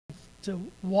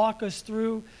walk us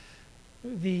through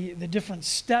the different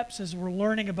steps as we're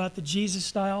learning about the Jesus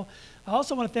style. I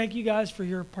also want to thank you guys for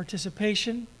your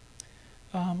participation.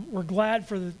 We're glad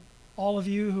for all of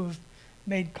you who have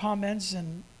made comments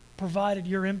and provided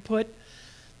your input.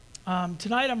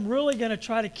 Tonight I'm really going to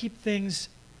try to keep things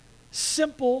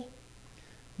simple,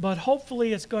 but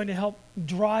hopefully it's going to help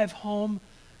drive home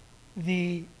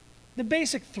the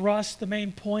basic thrust, the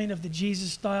main point of the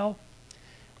Jesus style.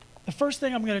 The first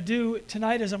thing I'm going to do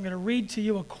tonight is I'm going to read to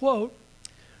you a quote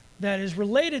that is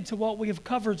related to what we have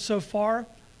covered so far,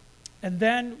 and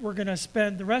then we're going to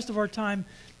spend the rest of our time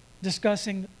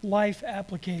discussing life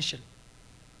application.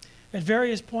 At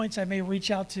various points, I may reach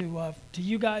out to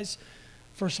you guys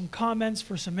for some comments,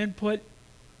 for some input,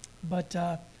 but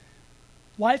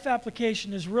life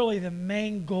application is really the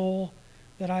main goal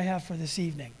that I have for this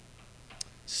evening.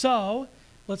 So,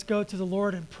 let's go to the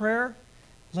Lord in prayer.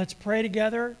 Let's pray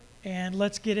together, and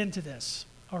let's get into this.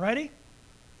 All righty?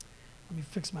 Let me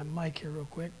fix my mic here real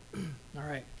quick. All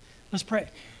right, let's pray.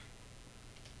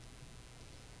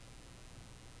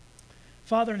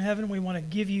 Father in heaven, we want to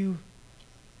give you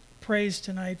praise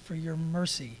tonight for your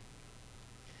mercy.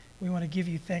 We want to give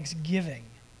you thanksgiving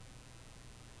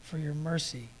for your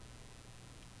mercy.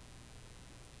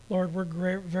 Lord, we're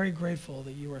very grateful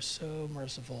that you are so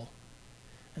merciful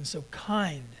and so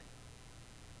kind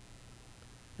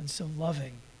and so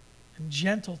loving and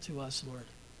gentle to us, Lord.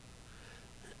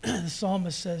 The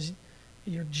psalmist says,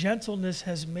 your gentleness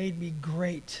has made me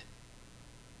great.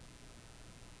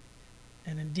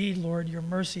 And indeed, Lord, your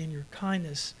mercy and your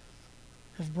kindness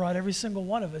have brought every single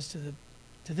one of us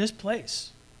to this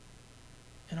place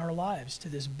in our lives, to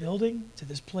this building, to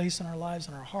this place in our lives,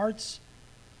 in our hearts.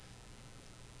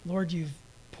 Lord, you've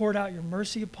poured out your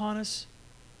mercy upon us.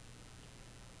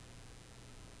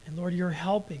 And Lord, you're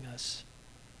helping us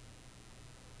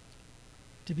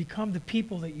to become the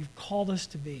people that you've called us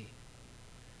to be.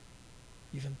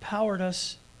 You've empowered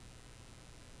us.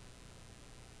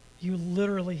 You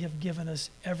literally have given us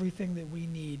everything that we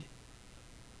need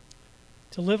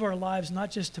to live our lives, not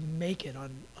just to make it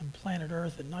on planet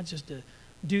Earth and not just to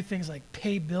do things like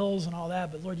pay bills and all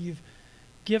that, but Lord, you've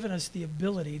given us the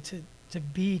ability to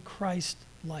be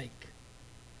Christ-like.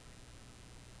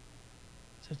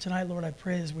 So tonight, Lord, I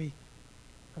pray as we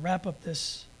wrap up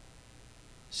this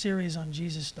series on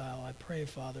Jesus style, I pray,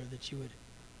 Father, that you would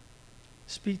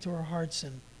speak to our hearts,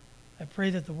 and I pray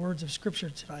that the words of Scripture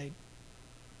tonight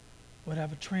would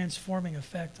have a transforming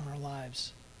effect on our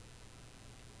lives.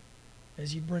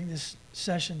 As you bring this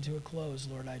session to a close,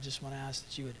 Lord, I just want to ask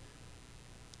that you would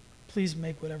please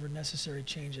make whatever necessary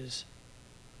changes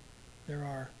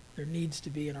there needs to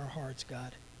be in our hearts,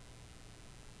 God.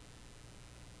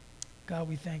 God,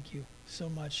 we thank you so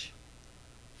much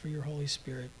for your Holy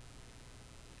Spirit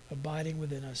abiding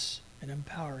within us and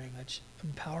empowering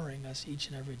us each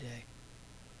and every day.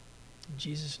 In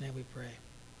Jesus' name we pray.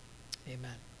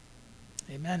 Amen.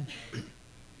 Amen.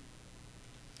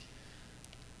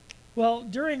 Well,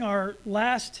 during our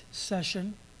last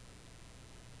session,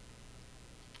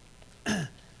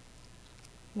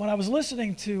 when I was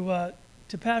listening to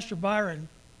Pastor Byron,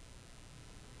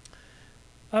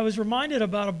 I was reminded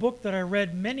about a book that I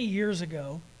read many years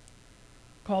ago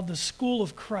called The School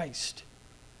of Christ,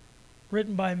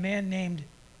 written by a man named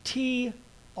T.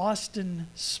 Austin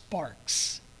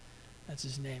Sparks. That's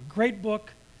his name. Great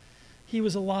book. He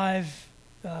was alive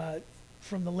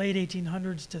from the late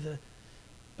 1800s to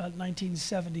about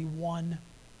 1971.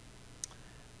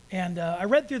 And I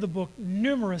read through the book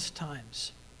numerous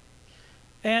times.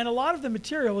 And a lot of the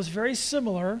material is very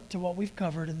similar to what we've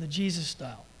covered in the Jesus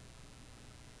style.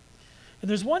 And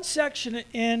there's one section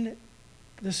in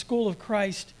the School of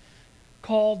Christ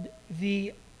called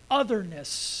the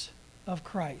otherness of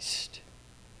Christ.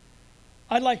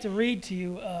 I'd like to read to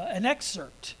you an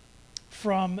excerpt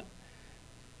from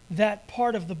that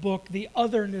part of the book, The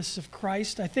Otherness of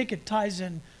Christ. I think it ties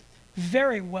in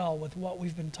very well with what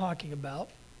we've been talking about.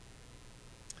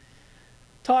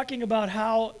 Talking about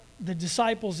how the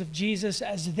disciples of Jesus,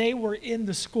 as they were in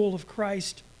the School of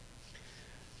Christ,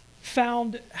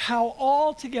 found how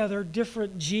altogether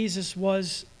different Jesus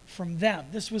was from them.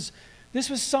 This was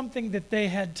something that they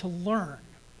had to learn.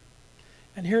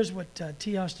 And here's what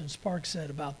T. Austin Sparks said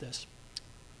about this.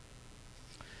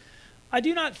 I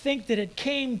do not think that it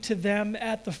came to them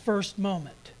at the first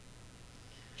moment.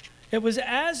 It was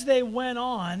as they went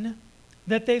on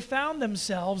that they found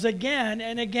themselves again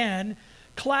and again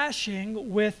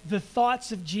clashing with the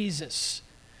thoughts of Jesus,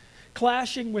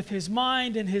 clashing with his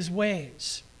mind and his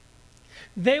ways.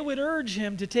 They would urge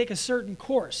him to take a certain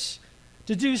course,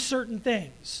 to do certain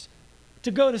things,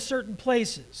 to go to certain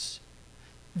places.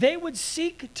 they would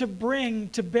seek to bring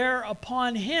to bear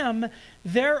upon him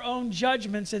their own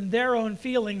judgments and their own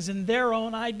feelings and their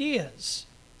own ideas.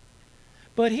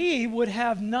 But he would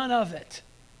have none of it.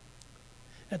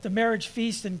 At the marriage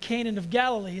feast in Cana of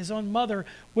Galilee, his own mother,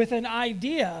 with an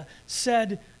idea,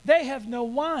 said, "They have no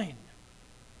wine."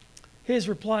 His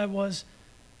reply was,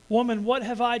 "Woman, what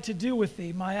have I to do with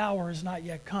thee? My hour is not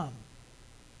yet come."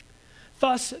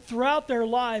 Thus, throughout their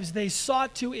lives, they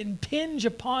sought to impinge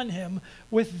upon him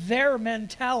with their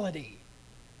mentality.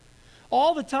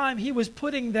 All the time, he was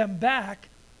putting them back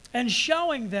and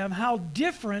showing them how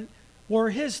different were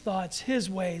his thoughts, his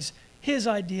ways, his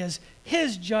ideas,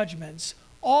 his judgments,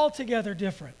 altogether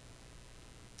different.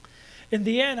 In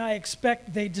the end, I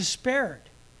expect they despaired.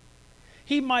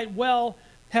 He might well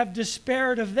have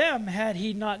despaired of them had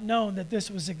he not known that this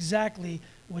was exactly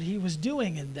what he was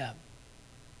doing in them.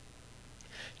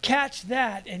 Catch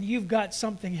that, and you've got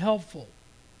something helpful.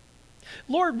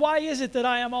 Lord, why is it that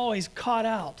I am always caught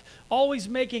out, always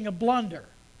making a blunder?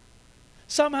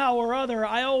 Somehow or other,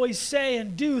 I always say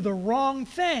and do the wrong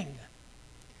thing.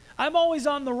 I'm always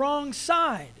on the wrong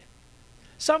side.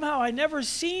 Somehow I never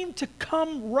seem to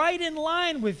come right in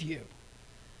line with you,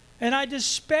 and I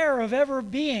despair of ever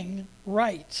being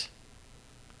right.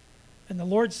 And the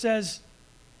Lord says,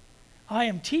 I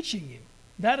am teaching you.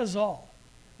 That is all.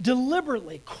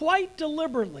 Deliberately, quite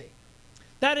deliberately.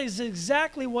 That is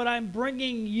exactly what I'm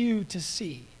bringing you to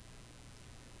see.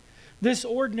 This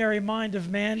ordinary mind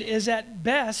of man is at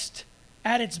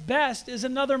its best, is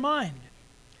another mind.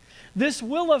 This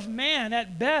will of man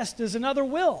at best is another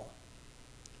will.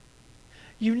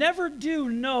 You never do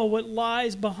know what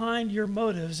lies behind your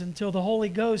motives until the Holy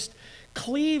Ghost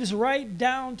cleaves right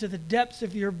down to the depths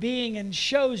of your being and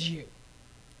shows you.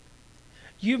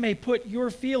 You may put your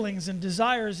feelings and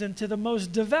desires into the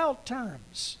most devout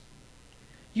terms.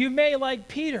 You may, like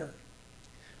Peter,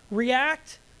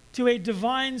 react to a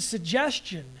divine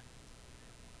suggestion.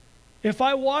 If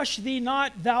I wash thee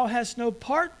not, thou hast no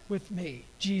part with me,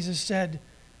 Jesus said.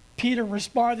 Peter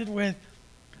responded with,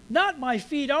 not my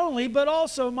feet only, but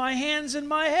also my hands and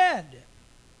my head.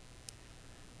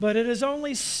 But it is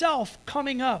only self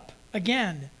coming up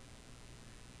again,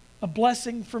 a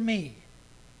blessing for me.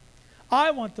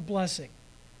 I want the blessing.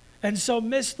 And so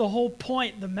miss the whole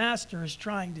point the master is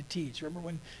trying to teach. Remember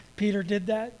when Peter did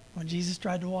that? When Jesus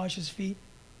tried to wash his feet?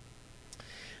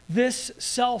 This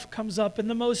self comes up in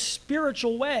the most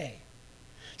spiritual way.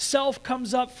 Self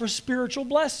comes up for spiritual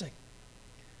blessing.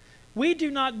 We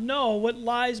do not know what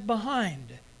lies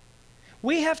behind.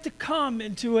 We have to come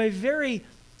into a very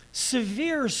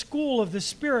severe school of the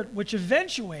Spirit, which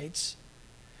eventuates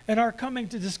in our coming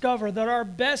to discover that our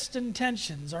best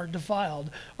intentions are defiled.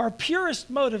 Our purest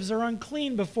motives are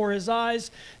unclean before His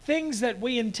eyes. Things that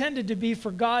we intended to be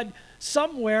for God,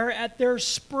 somewhere at their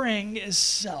spring is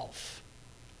self.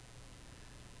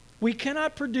 We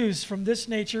cannot produce from this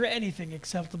nature anything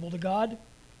acceptable to God.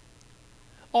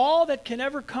 All that can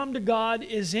ever come to God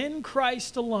is in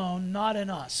Christ alone, not in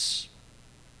us.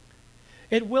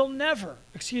 It never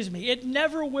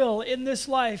will in this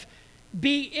life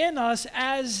be in us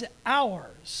as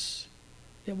ours.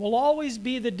 It will always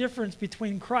be the difference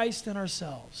between Christ and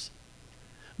ourselves.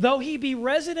 Though He be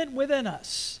resident within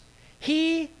us,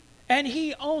 He and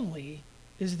He only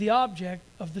is the object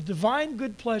of the divine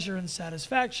good pleasure and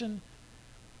satisfaction.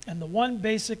 And the one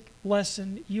basic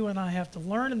lesson you and I have to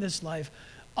learn in this life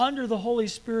under the Holy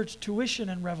Spirit's tuition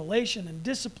and revelation and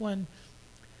discipline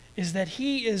is that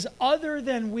He is other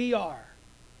than we are.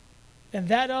 And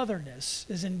that otherness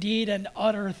is indeed an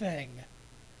utter thing.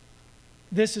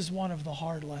 This is one of the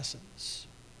hard lessons.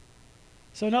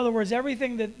 So in other words,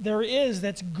 everything that there is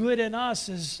that's good in us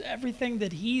is everything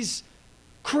that He's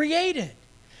created.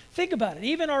 Think about it.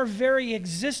 Even our very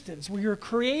existence, we are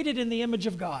created in the image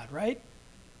of God, right?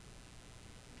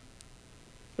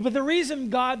 But the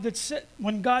reason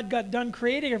when God got done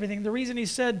creating everything, the reason He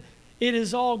said it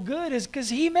is all good is because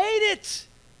He made it.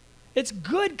 It's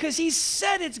good because He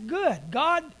said it's good.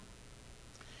 God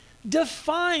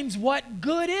defines what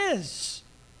good is.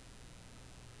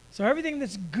 So everything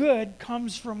that's good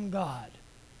comes from God.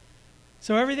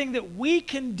 So everything that we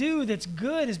can do that's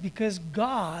good is because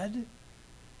God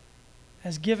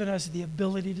has given us the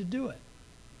ability to do it.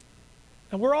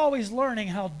 And we're always learning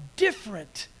how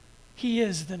different He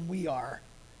is than we are.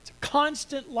 It's a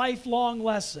constant, lifelong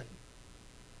lesson.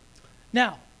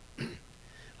 Now,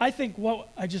 I think what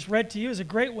I just read to you is a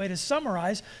great way to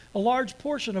summarize a large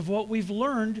portion of what we've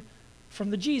learned from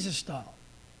the Jesus style.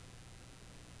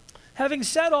 Having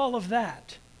said all of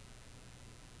that,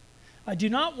 I do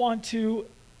not want to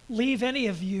leave any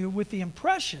of you with the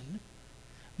impression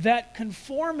that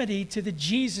conformity to the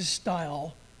Jesus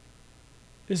style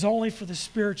is only for the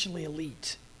spiritually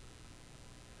elite,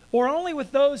 or only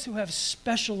with those who have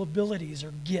special abilities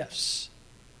or gifts,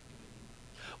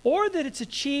 or that it's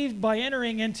achieved by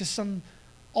entering into some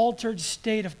altered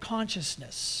state of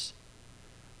consciousness,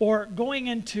 or going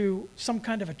into some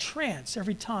kind of a trance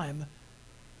every time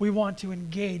we want to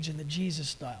engage in the Jesus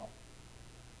style.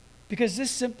 Because this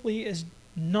simply is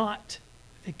not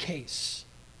the case.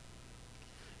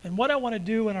 And what I want to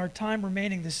do in our time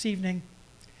remaining this evening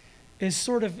is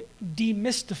sort of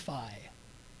demystify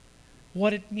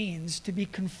what it means to be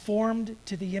conformed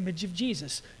to the image of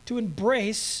Jesus, to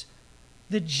embrace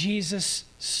the Jesus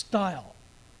style.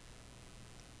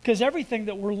 Because everything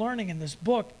that we're learning in this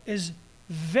book is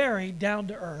very down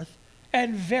to earth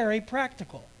and very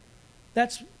practical.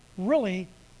 That's really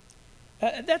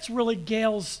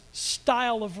Gail's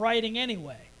style of writing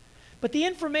anyway. But the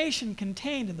information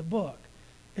contained in the book,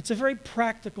 it's a very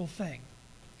practical thing.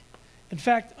 In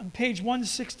fact, on page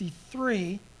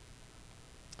 163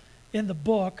 in the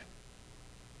book,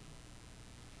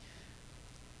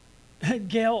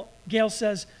 Gail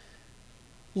says,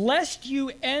 "Lest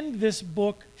you end this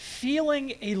book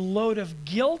feeling a load of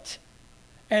guilt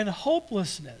and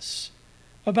hopelessness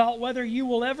about whether you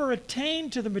will ever attain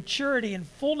to the maturity and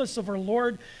fullness of our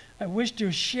Lord, I wish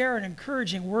to share an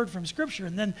encouraging word from Scripture."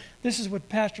 And then this is what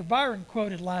Pastor Byron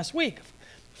quoted last week.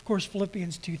 Of course,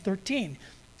 Philippians 2:13.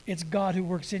 It's God who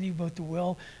works in you both to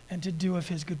will and to do of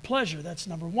his good pleasure. That's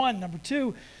number one. Number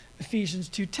two, Ephesians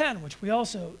 2:10, which we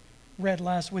also read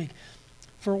last week.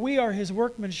 "For we are his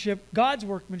workmanship, God's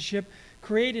workmanship,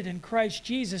 created in Christ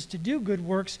Jesus to do good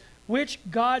works, which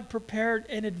God prepared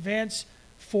in advance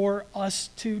for us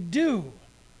to do."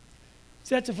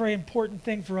 So that's a very important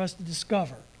thing for us to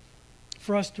discover,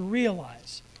 for us to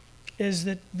realize, is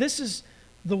that this is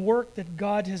the work that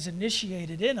God has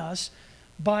initiated in us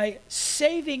by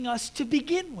saving us to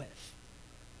begin with.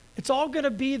 It's all going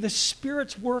to be the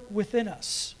Spirit's work within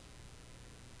us.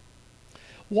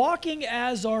 Walking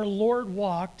as our Lord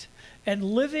walked and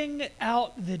living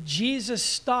out the Jesus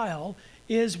style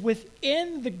is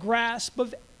within the grasp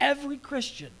of every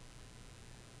Christian.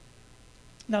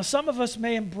 Now, some of us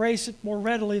may embrace it more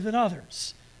readily than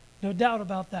others. No doubt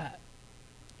about that.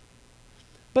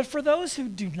 But for those who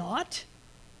do not,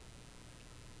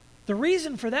 the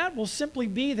reason for that will simply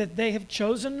be that they have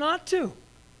chosen not to.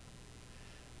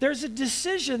 There's a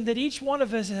decision that each one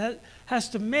of us has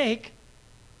to make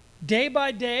day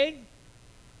by day,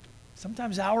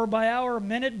 sometimes hour by hour,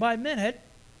 minute by minute,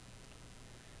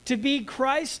 to be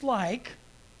Christ-like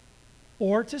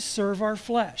or to serve our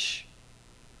flesh.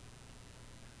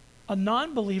 A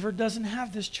non-believer doesn't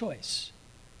have this choice.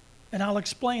 And I'll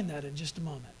explain that in just a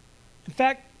moment. In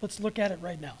fact, let's look at it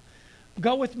right now.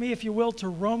 Go with me, if you will, to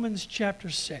Romans chapter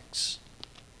 6.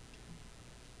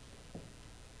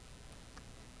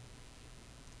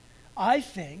 I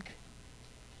think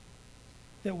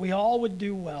that we all would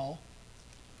do well.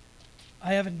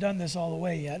 I haven't done this all the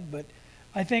way yet, but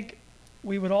I think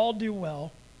we would all do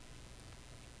well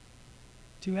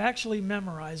to actually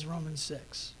memorize Romans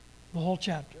 6, the whole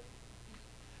chapter.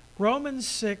 Romans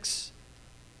 6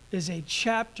 is a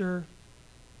chapter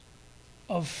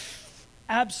of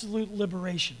absolute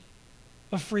liberation,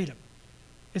 of freedom.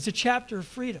 It's a chapter of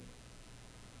freedom.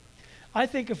 I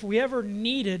think if we ever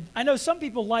needed, I know some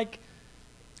people like,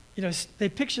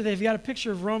 they've got a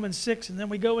picture of Romans 6, and then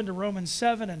we go into Romans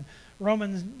 7, and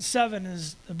Romans 7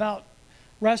 is about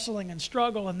wrestling and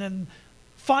struggle, and then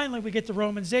finally we get to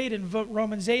Romans 8, and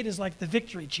Romans 8 is like the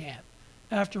victory chant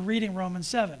after reading Romans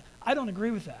 7. I don't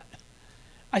agree with that.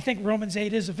 I think Romans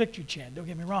 8 is a victory chant, don't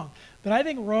get me wrong. But I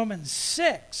think Romans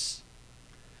 6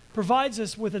 provides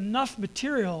us with enough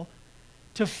material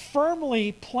to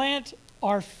firmly plant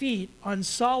our feet on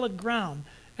solid ground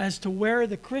as to where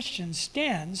the Christian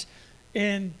stands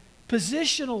in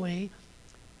positionally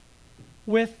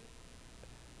with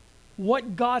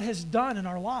what God has done in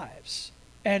our lives.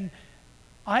 And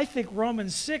I think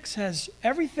Romans 6 has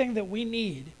everything that we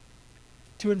need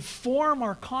to inform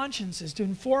our consciences, to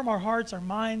inform our hearts, our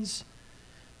minds,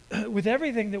 with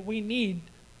everything that we need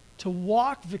to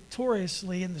walk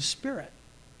victoriously in the Spirit.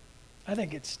 I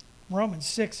think Romans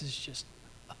 6 is just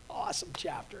an awesome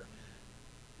chapter.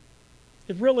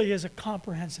 It really is a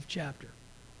comprehensive chapter.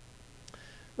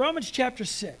 Romans chapter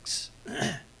 6.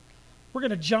 We're going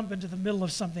to jump into the middle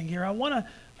of something here.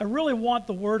 I really want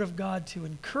the Word of God to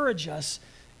encourage us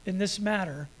in this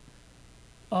matter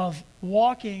of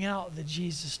walking out the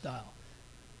Jesus style.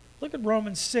 Look at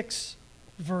Romans 6,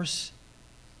 verse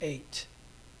 8.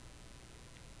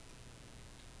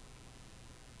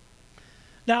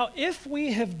 Now, if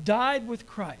we have died with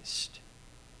Christ,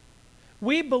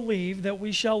 we believe that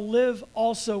we shall live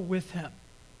also with him.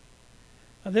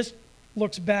 Now, this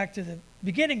looks back to the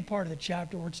beginning part of the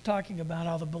chapter where it's talking about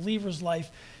how the believer's life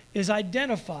is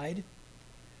identified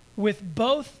with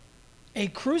both a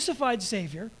crucified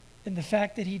Savior in the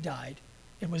fact that he died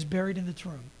and was buried in the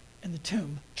tomb,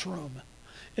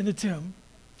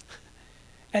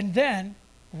 and then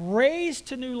raised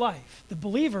to new life. The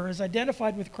believer is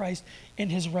identified with Christ in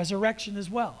his resurrection as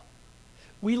well.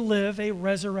 We live a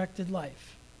resurrected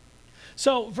life.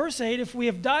 So, verse 8, if we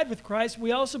have died with Christ,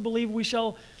 we also believe we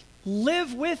shall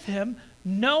live with him,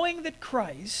 knowing that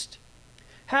Christ,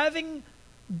 having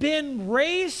been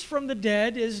raised from the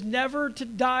dead, is never to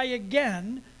die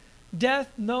again.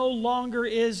 Death no longer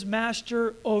is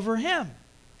master over him.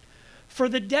 For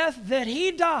the death that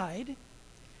he died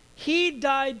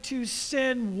to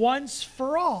sin once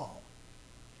for all.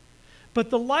 But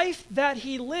the life that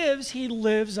he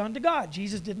lives unto God.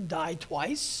 Jesus didn't die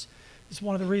twice. It's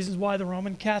one of the reasons why the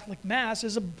Roman Catholic Mass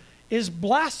is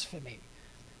blasphemy.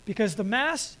 Because the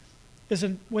Mass is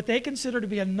what they consider to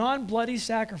be a non-bloody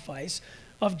sacrifice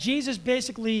of Jesus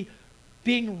basically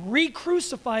being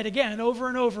re-crucified again over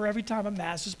and over every time a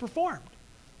Mass is performed.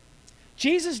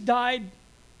 Jesus died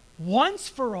once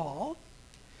for all.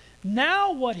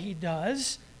 Now what he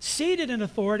does, seated in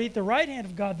authority at the right hand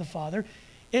of God the Father,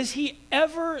 is he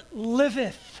ever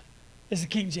liveth, as the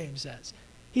King James says.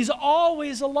 He's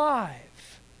always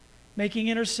alive, making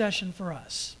intercession for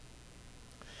us.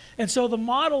 And so the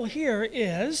model here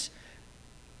is,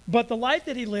 but the life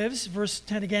that he lives, verse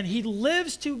 10 again, he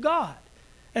lives to God.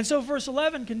 And so verse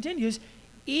 11 continues,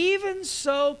 even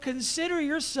so consider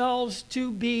yourselves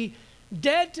to be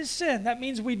dead to sin. That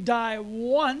means we die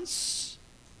once,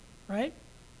 right?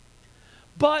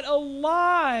 But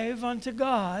alive unto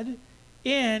God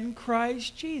in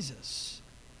Christ Jesus.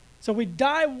 So we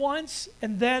die once,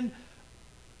 and then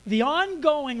the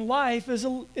ongoing life is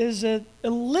a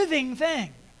living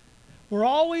thing. We're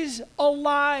always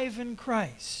alive in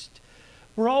Christ.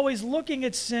 We're always looking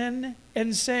at sin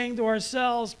and saying to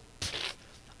ourselves,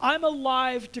 I'm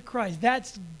alive to Christ.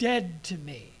 That's dead to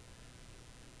me.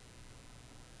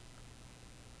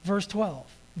 Verse 12.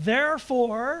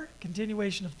 Therefore,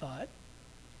 continuation of thought,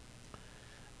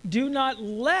 do not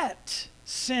let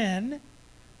sin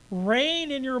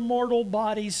reign in your mortal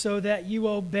body so that you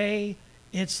obey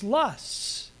its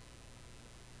lusts.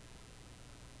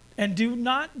 And do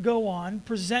not go on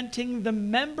presenting the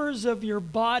members of your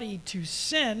body to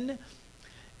sin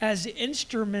as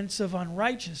instruments of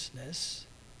unrighteousness,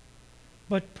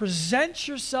 but present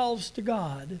yourselves to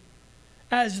God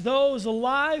as those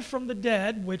alive from the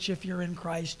dead, which if you're in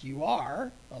Christ, you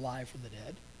are alive from the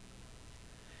dead,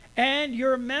 and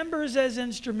your members as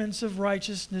instruments of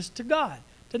righteousness to God.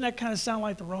 Doesn't that kind of sound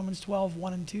like the Romans 12,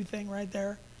 1 and 2 thing right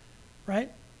there?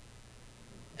 Right?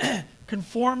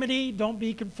 Conformity, don't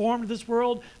be conformed to this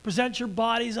world. Present your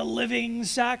bodies a living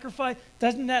sacrifice.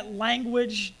 Doesn't that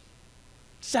language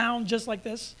sound just like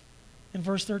this in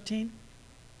verse 13?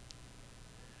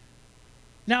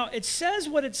 Now, it says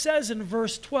what it says in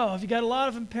verse 12. You got a lot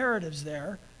of imperatives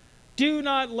there. Do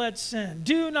not let sin.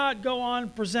 Do not go on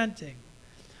presenting.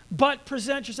 But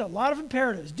present yourself. A lot of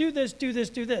imperatives. Do this, do this,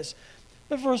 do this.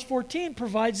 But verse 14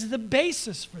 provides the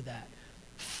basis for that.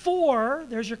 For,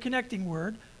 there's your connecting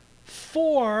word,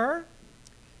 for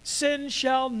sin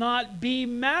shall not be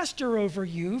master over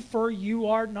you, for you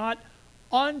are not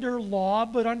under law,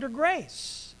 but under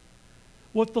grace.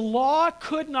 What the law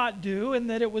could not do, in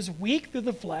that it was weak through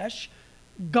the flesh,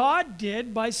 God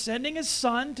did by sending his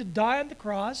Son to die on the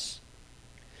cross.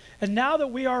 And now that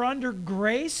we are under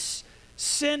grace,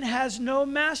 sin has no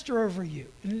master over you,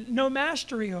 no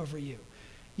mastery over you.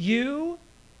 You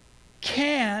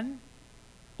can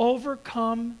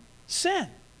overcome sin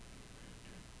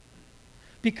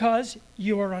because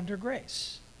you are under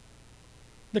grace.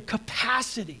 The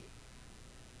capacity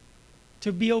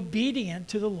to be obedient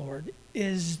to the Lord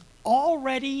is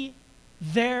already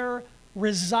there,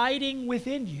 residing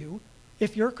within you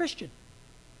if you're a Christian.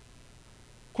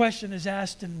 Question is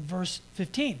asked in verse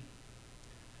 15.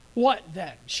 What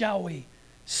then? Shall we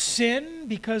sin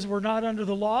because we're not under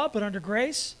the law but under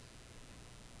grace?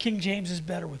 King James is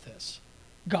better with this.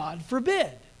 God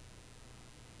forbid.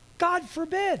 God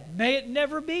forbid. May it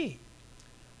never be.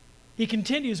 He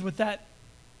continues with that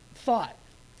thought.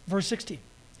 Verse 16.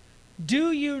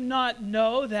 Do you not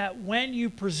know that when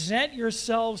you present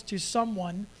yourselves to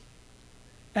someone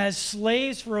as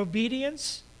slaves for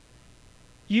obedience,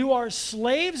 you are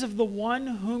slaves of the one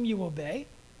whom you obey?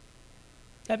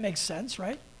 That makes sense,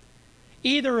 right?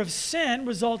 Either of sin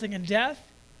resulting in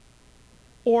death,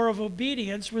 or of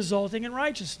obedience resulting in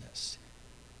righteousness?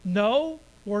 No,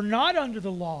 we're not under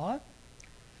the law,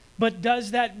 but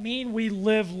does that mean we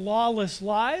live lawless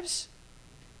lives?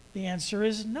 The answer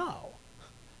is no.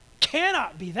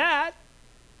 Cannot be that,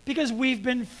 because we've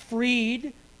been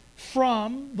freed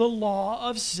from the law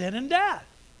of sin and death.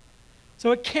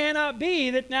 So it cannot be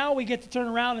that now we get to turn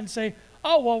around and say,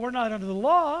 oh, well, we're not under the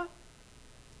law.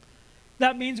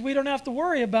 That means we don't have to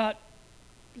worry about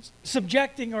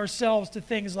subjecting ourselves to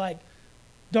things like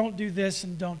don't do this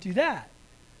and don't do that.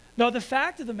 No, the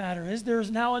fact of the matter is there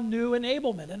is now a new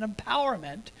enablement, an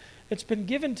empowerment that's been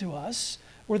given to us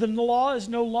where the law is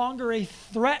no longer a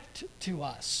threat to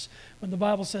us. When the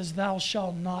Bible says thou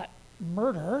shalt not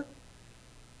murder,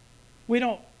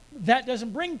 that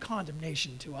doesn't bring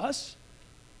condemnation to us.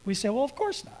 We say, well, of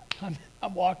course not.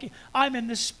 I'm walking. I'm in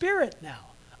the Spirit now.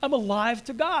 I'm alive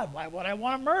to God. Why would I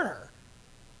want to murder?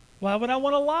 Why would I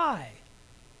want to lie?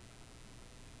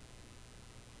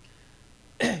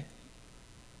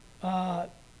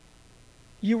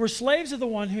 You were slaves of the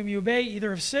one whom you obey,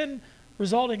 either of sin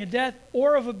resulting in death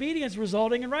or of obedience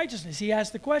resulting in righteousness. He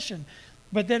asked the question.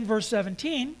 But then verse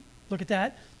 17, look at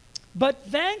that. But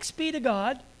thanks be to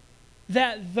God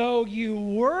that though you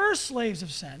were slaves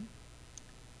of sin,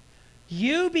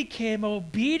 you became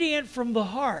obedient from the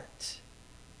heart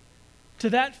to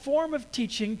that form of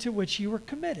teaching to which you were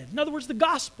committed. In other words, the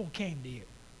gospel came to you.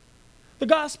 The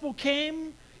gospel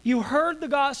came, you heard the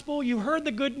gospel, you heard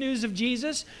the good news of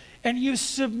Jesus, and you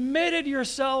submitted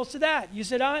yourselves to that. You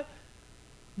said,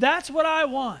 that's what I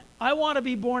want. I want to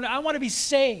be born, I want to be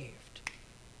saved.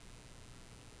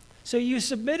 So you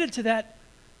submitted to that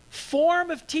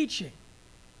form of teaching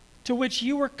to which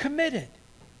you were committed.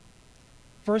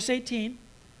 Verse 18,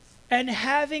 and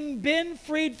having been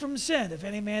freed from sin, if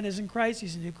any man is in Christ,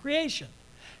 he's a new creation.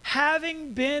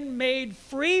 Having been made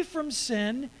free from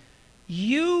sin,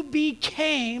 you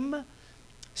became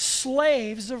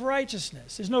slaves of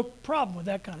righteousness. There's no problem with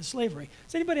that kind of slavery.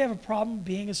 Does anybody have a problem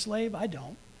being a slave? I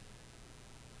don't.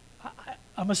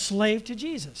 I'm a slave to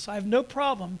Jesus. I have no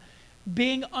problem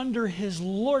being under his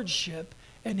lordship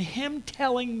and him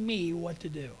telling me what to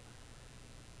do.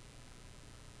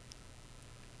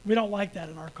 We don't like that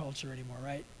in our culture anymore,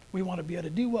 right? We want to be able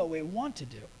to do what we want to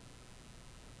do.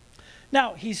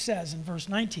 Now, he says in verse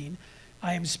 19,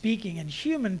 I am speaking in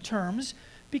human terms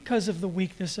because of the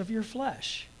weakness of your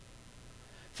flesh.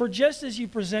 For just as you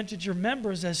presented your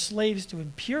members as slaves to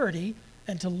impurity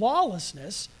and to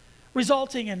lawlessness,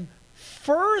 resulting in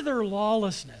further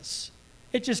lawlessness,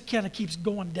 it just kind of keeps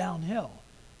going downhill.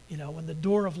 You know, when the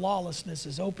door of lawlessness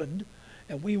is opened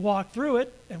and we walk through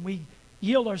it and we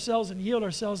yield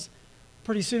ourselves,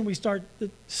 pretty soon we start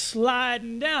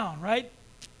sliding down, right?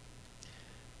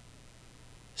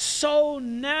 So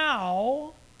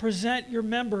now present your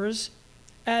members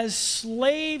as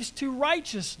slaves to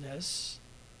righteousness,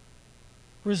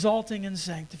 resulting in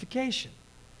sanctification.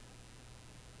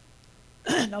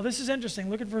 Now this is interesting.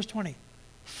 Look at verse 20.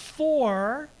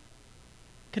 For,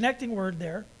 connecting word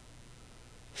there,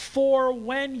 for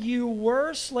when you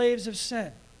were slaves of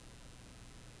sin,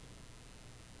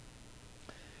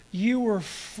 you were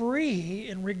free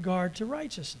in regard to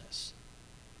righteousness.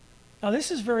 Now this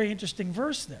is a very interesting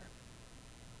verse there.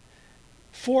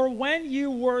 For when you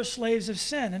were slaves of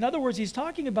sin. In other words, he's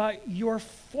talking about your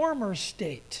former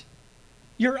state,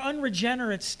 your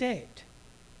unregenerate state.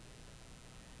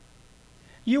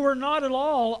 You were not at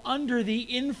all under the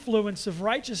influence of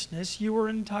righteousness. You were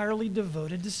entirely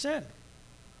devoted to sin.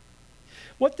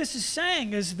 What this is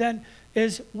saying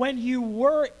is when you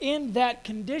were in that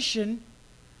condition,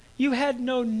 you had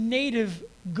no native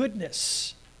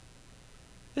goodness.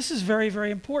 This is very, very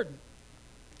important.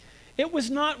 It was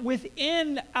not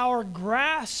within our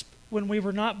grasp when we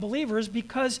were not believers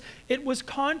because it was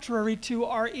contrary to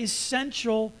our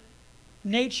essential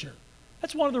nature.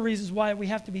 That's one of the reasons why we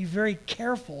have to be very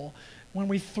careful when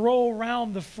we throw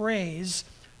around the phrase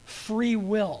free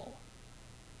will.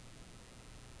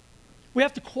 We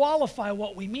have to qualify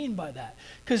what we mean by that.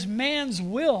 Because man's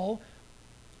will,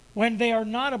 when they are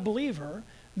not a believer,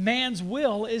 man's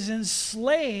will is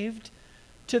enslaved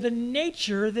to the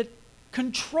nature that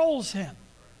controls him.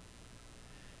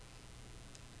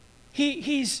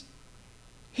 He's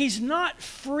not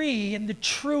free in the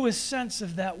truest sense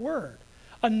of that word.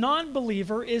 A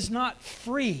non-believer is not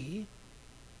free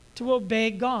to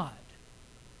obey God.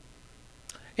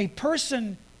 A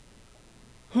person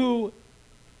who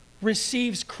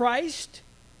receives Christ,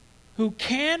 who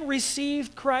can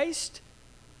receive Christ,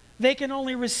 they can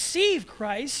only receive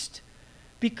Christ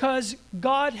because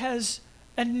God has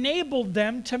enabled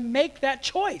them to make that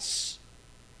choice.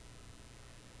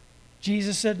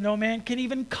 Jesus said, no man can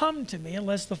even come to me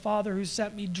unless the Father who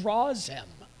sent me draws him.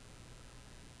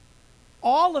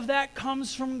 All of that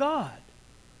comes from God.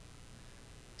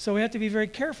 So we have to be very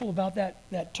careful about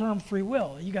that term free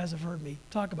will. You guys have heard me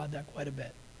talk about that quite a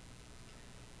bit.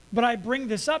 But I bring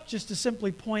this up just to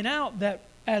simply point out that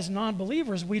as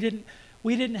non-believers, we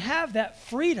didn't have that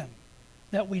freedom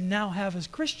that we now have as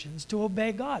Christians to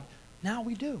obey God. Now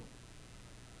we do.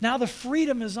 Now the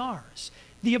freedom is ours.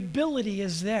 The ability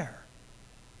is there.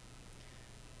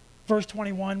 Verse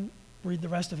 21, read the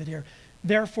rest of it here.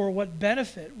 Therefore, what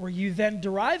benefit were you then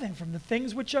deriving from the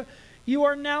things which you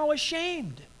are now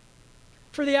ashamed?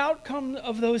 For the outcome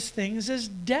of those things is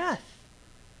death.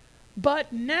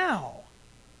 But now,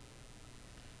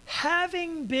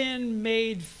 having been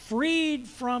made freed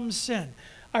from sin.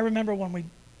 I remember when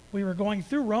we were going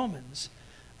through Romans,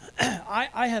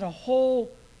 I had a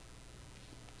whole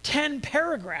 10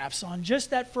 paragraphs on just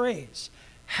that phrase,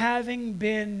 having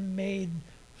been made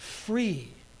free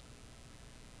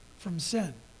from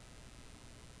sin.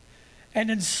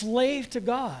 And enslaved to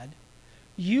God,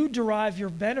 you derive your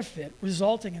benefit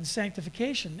resulting in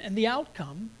sanctification, and the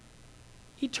outcome,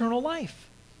 eternal life.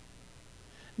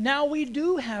 Now we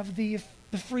do have the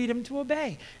freedom to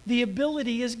obey. The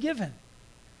ability is given.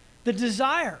 The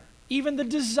desire, even the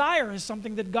desire is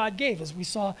something that God gave, as we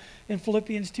saw in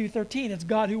Philippians 2:13. It's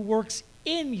God who works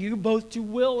in you both to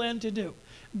will and to do.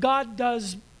 God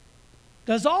does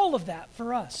all of that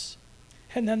for us.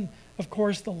 And then, of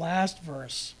course, the last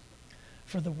verse.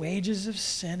 For the wages of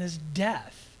sin is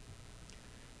death,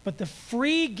 but the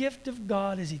free gift of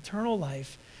God is eternal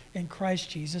life in Christ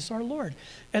Jesus our Lord.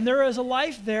 And there is a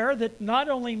life there that not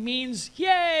only means,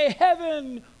 yay,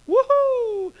 heaven,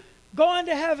 woohoo, going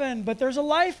to heaven, but there's a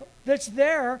life that's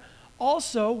there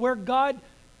also where God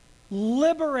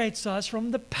liberates us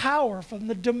from the power, from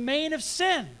the domain of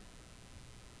sin.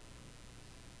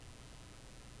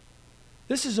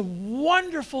 This is a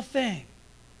wonderful thing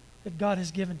that God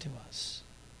has given to us.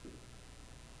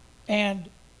 And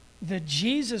the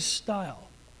Jesus style,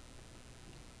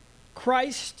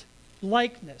 Christ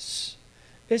likeness,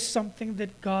 is something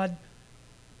that God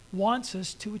wants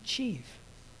us to achieve.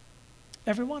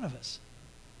 Every one of us.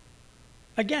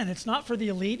 Again, it's not for the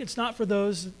elite. It's not for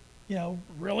those,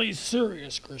 really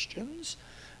serious Christians.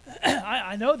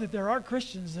 I know that there are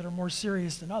Christians that are more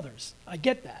serious than others. I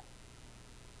get that.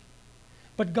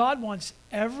 But God wants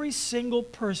every single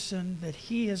person that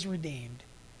He has redeemed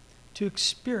to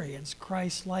experience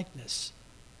Christ's likeness.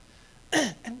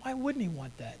 And why wouldn't He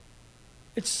want that?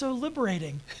 It's so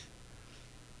liberating.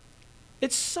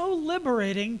 It's so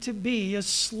liberating to be a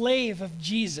slave of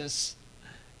Jesus.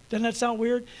 Doesn't that sound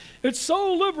weird? It's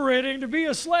so liberating to be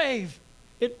a slave.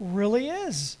 It really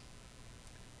is.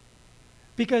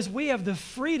 Because we have the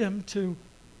freedom to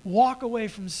walk away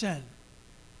from sin,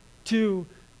 to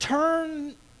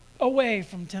turn away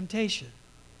from temptation.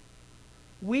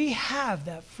 We have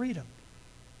that freedom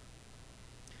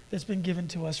that's been given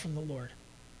to us from the Lord.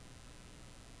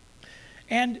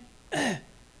 And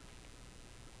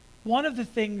one of the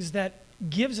things that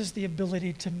gives us the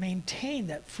ability to maintain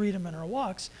that freedom in our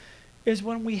walks is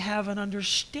when we have an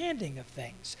understanding of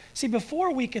things. See,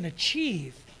 before we can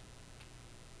achieve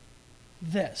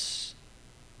this,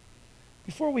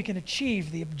 before we can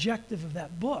achieve the objective of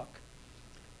that book,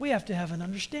 we have to have an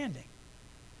understanding.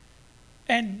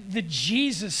 And the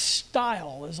Jesus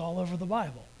style is all over the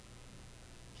Bible.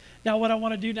 Now, what I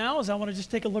want to do now is I want to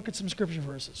just take a look at some scripture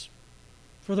verses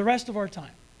for the rest of our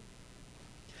time.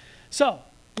 So,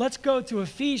 let's go to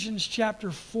Ephesians chapter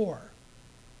 4.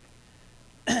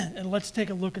 And let's take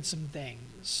a look at some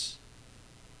things.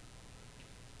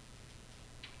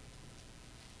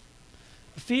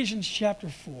 Ephesians chapter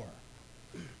 4.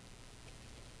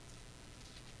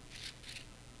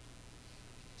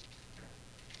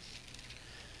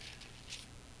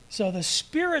 So the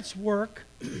Spirit's work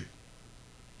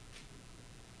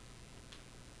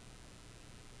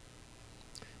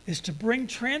is to bring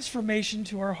transformation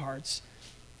to our hearts,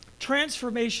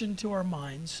 transformation to our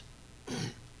minds,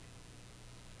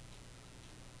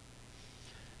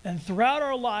 and throughout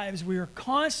our lives we are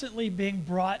constantly being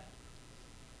brought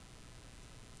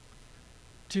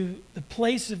to the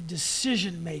place of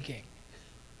decision making,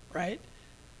 right?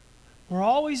 We're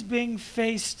always being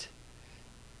faced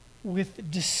with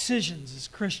decisions as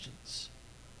Christians.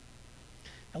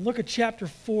 Now look at chapter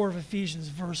 4 of Ephesians,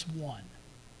 verse 1.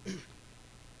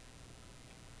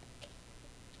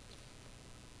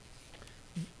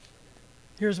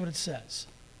 Here's what it says.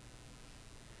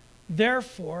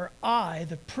 Therefore, I,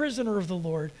 the prisoner of the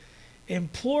Lord,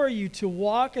 implore you to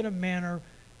walk in a manner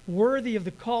worthy of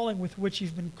the calling with which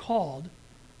you've been called,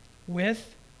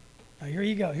 with Now, here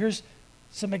you go. Here's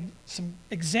some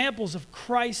examples of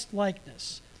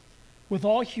Christ-likeness. With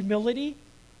all humility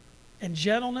and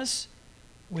gentleness,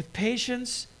 with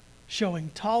patience,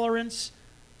 showing tolerance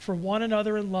for one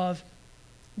another in love,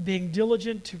 being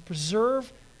diligent to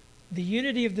preserve the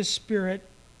unity of the Spirit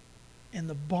in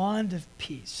the bond of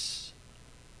peace.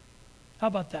 How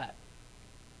about that?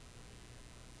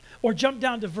 Or jump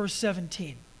down to verse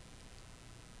 17.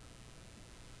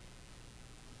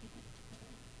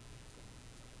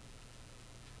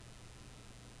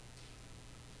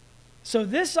 So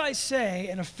this I say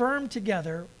and affirm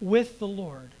together with the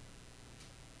Lord,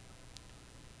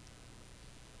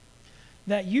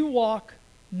 that you walk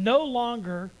no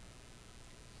longer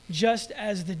just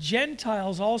as the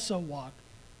Gentiles also walk.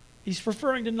 He's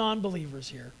referring to non-believers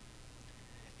here.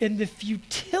 In the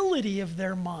futility of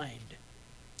their mind,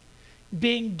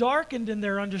 being darkened in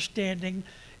their understanding,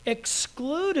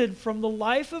 excluded from the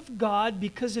life of God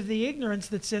because of the ignorance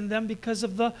that's in them, because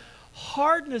of the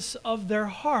hardness of their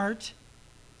heart.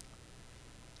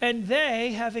 And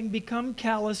they, having become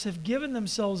callous, have given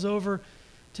themselves over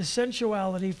to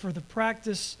sensuality for the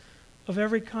practice of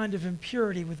every kind of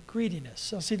impurity with greediness.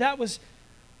 So see, that's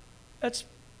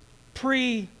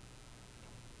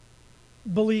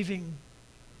pre-believing,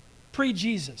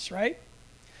 pre-Jesus, right?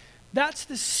 That's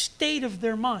the state of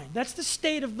their mind. That's the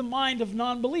state of the mind of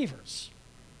non-believers.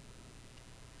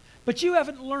 But you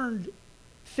haven't learned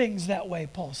things that way,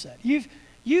 Paul said.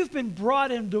 You've been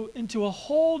brought into a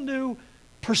whole new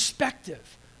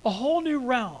perspective, a whole new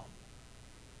realm.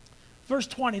 Verse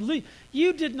 20,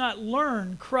 you did not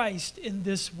learn Christ in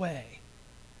this way,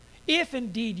 if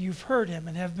indeed you've heard him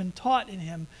and have been taught in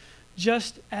him,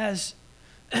 just as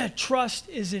trust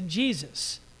is in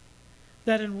Jesus,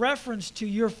 that in reference to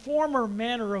your former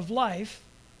manner of life,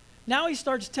 now he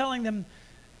starts telling them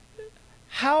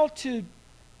how to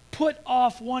put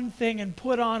off one thing and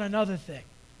put on another thing.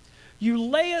 You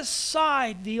lay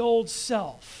aside the old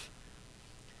self,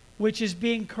 which is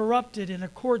being corrupted in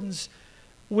accordance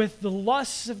with the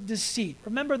lusts of deceit.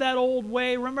 Remember that old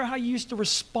way? Remember how you used to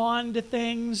respond to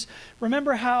things?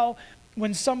 Remember how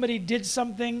when somebody did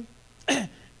something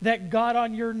that got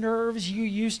on your nerves, you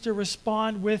used to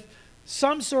respond with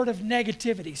some sort of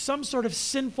negativity, some sort of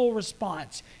sinful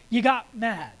response. You got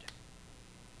mad.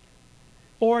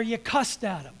 Or you cussed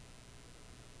at them.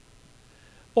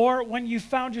 Or when you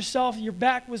found yourself, your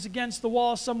back was against the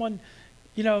wall, someone,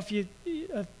 if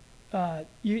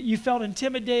you felt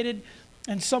intimidated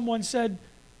and someone said,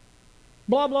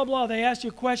 blah, blah, blah, they asked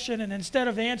you a question, and instead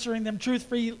of answering them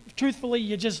truthfully,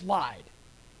 you just lied.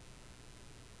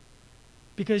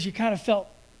 Because you kind of felt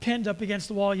pinned up against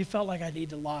the wall. You felt like, I need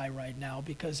to lie right now,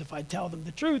 because if I tell them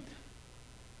the truth,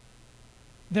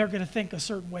 they're going to think a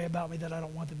certain way about me that I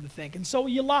don't want them to think. And so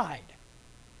you lied.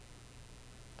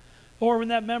 Or when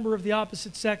that member of the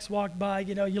opposite sex walked by,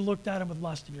 you looked at him with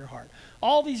lust in your heart.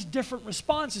 All these different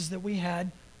responses that we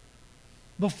had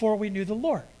before we knew the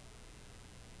Lord.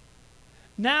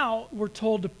 Now we're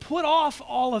told to put off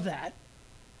all of that.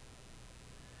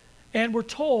 And we're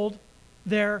told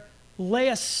there, lay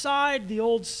aside the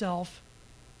old self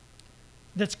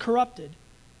that's corrupted.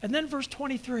 And then verse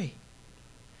 23,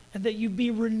 and that you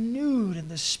be renewed in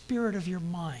the spirit of your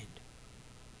mind.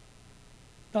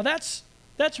 Now that's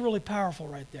really powerful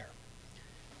right there.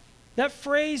 That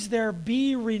phrase there,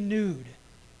 be renewed.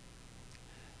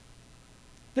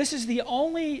 This is the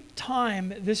only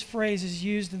time this phrase is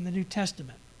used in the New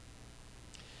Testament.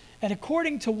 And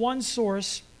according to one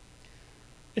source,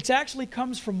 it actually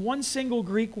comes from one single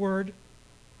Greek word,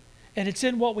 and it's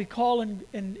in what we call in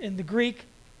the Greek,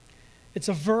 it's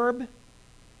a verb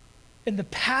in the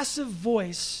passive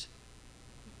voice,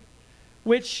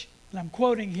 which, and I'm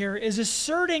quoting here, is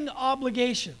asserting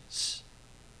obligations.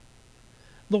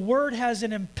 The word has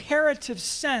an imperative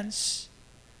sense,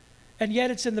 and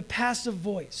yet it's in the passive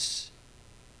voice.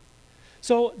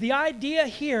 So the idea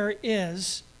here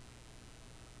is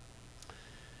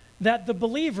that the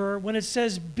believer, when it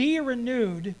says be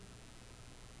renewed,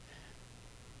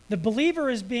 the believer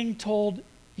is being told,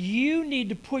 you need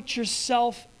to put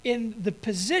yourself in the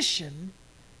position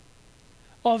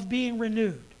of being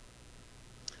renewed.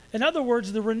 In other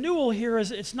words, the renewal here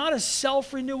is, it's not a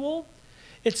self-renewal.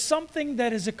 It's something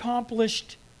that is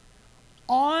accomplished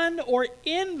on or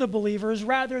in the believers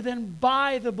rather than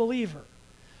by the believer.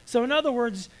 So in other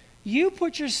words, you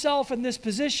put yourself in this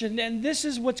position, and this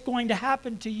is what's going to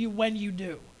happen to you when you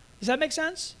do. Does that make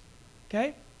sense?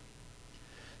 Okay?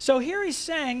 So here he's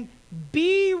saying,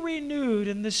 be renewed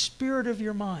in the spirit of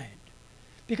your mind.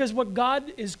 Because what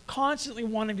God is constantly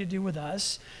wanting to do with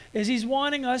us is he's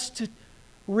wanting us to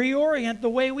reorient the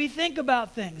way we think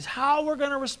about things, how we're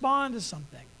going to respond to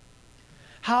something,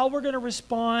 how we're going to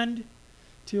respond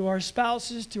to our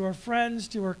spouses, to our friends,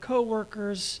 to our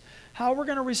coworkers, how we're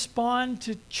going to respond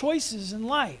to choices in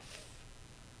life.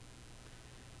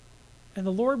 And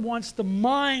the Lord wants the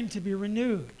mind to be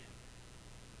renewed.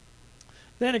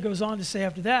 Then it goes on to say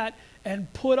after that,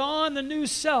 and put on the new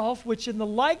self, which in the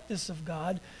likeness of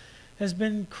God has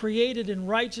been created in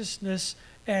righteousness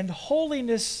and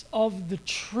holiness of the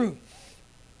truth.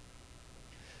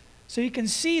 So you can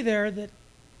see there that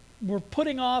we're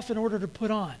putting off in order to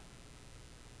put on.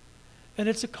 And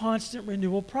it's a constant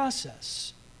renewal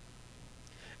process.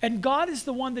 And God is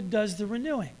the one that does the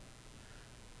renewing.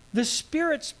 The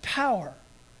Spirit's power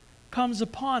comes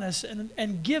upon us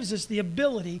and gives us the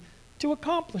ability to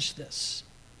accomplish this.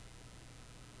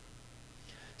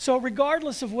 So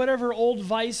regardless of whatever old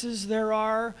vices there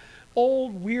are,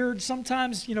 old, weird,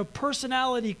 sometimes,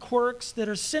 personality quirks that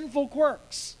are sinful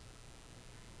quirks.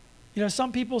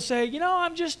 Some people say,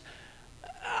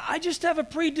 I just have a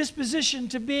predisposition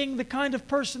to being the kind of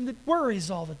person that worries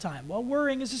all the time. Well,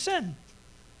 worrying is a sin.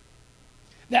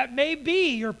 That may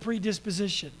be your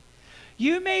predisposition.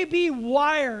 You may be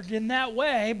wired in that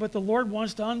way, but the Lord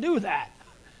wants to undo that.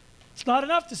 It's not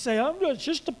enough to say, it's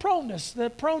just the proneness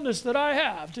that I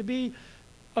have to be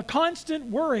a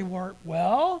constant worrywart.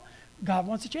 Well, God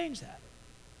wants to change that.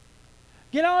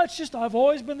 It's just I've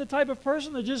always been the type of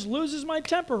person that just loses my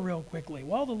temper real quickly.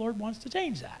 Well, the Lord wants to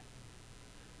change that.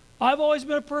 I've always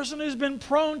been a person who's been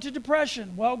prone to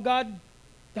depression. Well, God,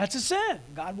 that's a sin.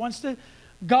 God wants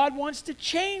to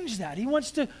change that. He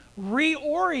wants to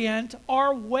reorient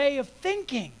our way of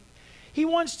thinking. He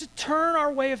wants to turn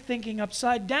our way of thinking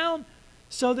upside down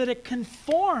so that it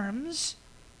conforms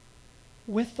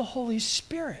with the Holy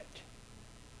Spirit.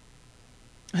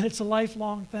 And it's a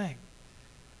lifelong thing.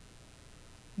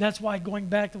 That's why, going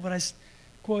back to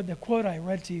the quote I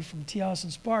read to you from T. Austin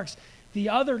Sparks, the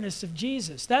otherness of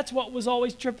Jesus, that's what was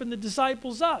always tripping the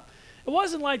disciples up. It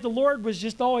wasn't like the Lord was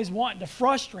just always wanting to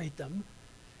frustrate them.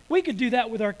 We could do that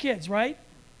with our kids, right?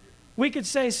 We could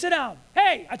say, sit down.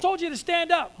 Hey, I told you to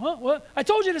stand up. Huh? What? I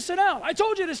told you to sit down. I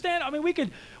told you to stand up. I mean,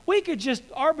 we could just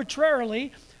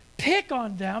arbitrarily pick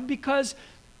on them because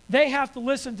they have to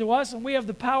listen to us and we have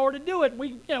the power to do it.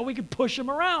 We could push them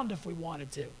around if we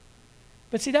wanted to.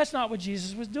 But see, that's not what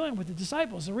Jesus was doing with the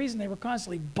disciples. The reason they were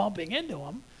constantly bumping into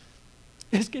him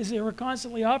is because they were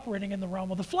constantly operating in the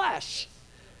realm of the flesh.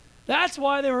 That's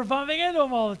why they were bumping into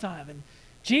him all the time. And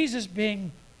Jesus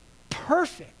being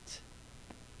perfect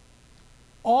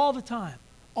all the time,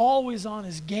 always on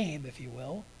his game, if you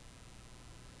will,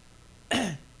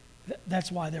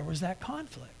 that's why there was that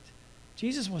conflict.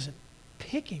 Jesus wasn't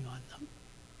picking on them.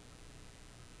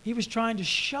 He was trying to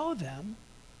show them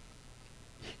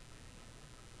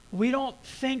we don't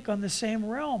think on the same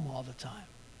realm all the time.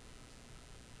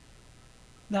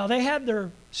 Now, they had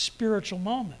their spiritual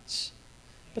moments,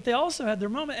 but they also had their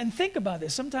moment. And think about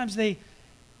this. Sometimes they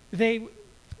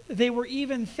were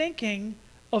even thinking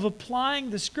of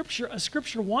applying a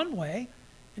scripture one way,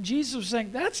 and Jesus was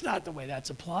saying, that's not the way that's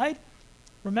applied.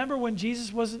 Remember when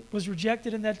Jesus was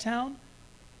rejected in that town?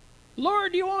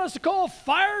 Lord, do you want us to call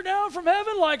fire down from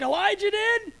heaven like Elijah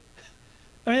did?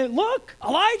 I mean, look,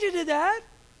 Elijah did that.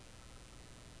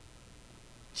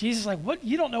 Jesus is like, what?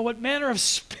 You don't know what manner of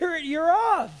spirit you're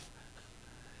of.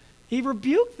 He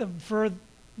rebuked them for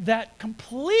that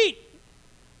complete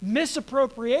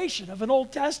misappropriation of an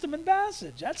Old Testament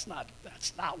passage. That's not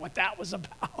what that was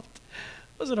about.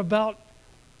 It wasn't about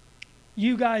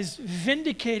you guys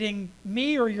vindicating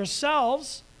me or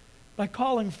yourselves by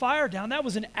calling fire down. That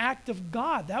was an act of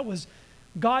God. That was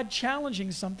God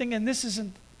challenging something, and this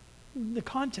isn't the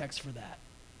context for that.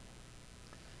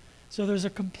 So there's a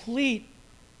complete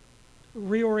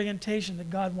reorientation that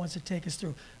God wants to take us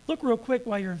through. Look real quick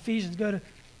while you're in Ephesians. Go to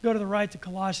the right to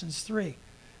Colossians 3.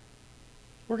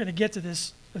 We're going to get to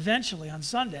this eventually on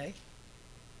Sunday.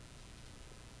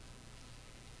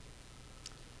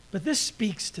 But this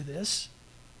speaks to this.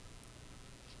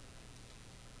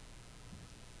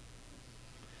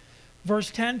 Verse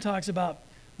 10 talks about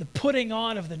the putting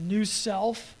on of the new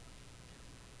self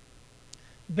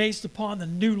based upon the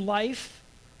new life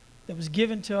that was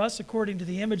given to us according to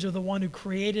the image of the one who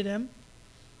created him.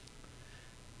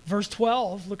 Verse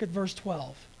 12, look at verse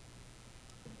 12.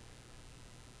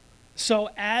 So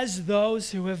as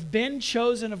those who have been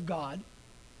chosen of God,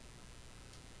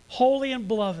 holy and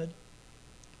beloved,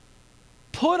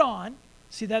 put on,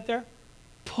 see that there?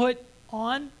 Put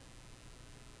on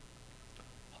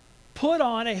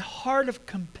a heart of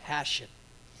compassion.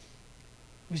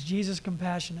 Was Jesus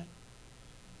compassionate?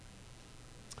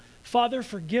 Father,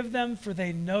 forgive them, for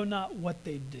they know not what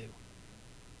they do.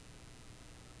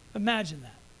 Imagine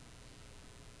that.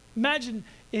 Imagine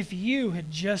if you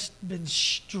had just been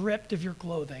stripped of your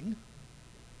clothing,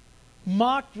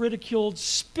 mocked, ridiculed,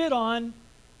 spit on,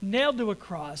 nailed to a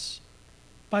cross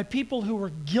by people who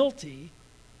were guilty,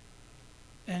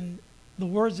 and the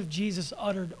words of Jesus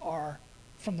uttered are,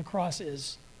 from the cross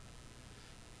is,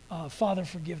 Father,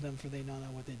 forgive them, for they know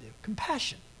not what they do.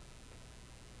 Compassion.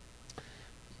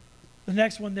 The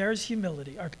next one there is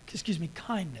humility, or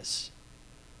kindness.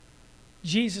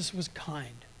 Jesus was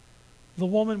kind. The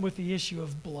woman with the issue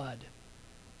of blood.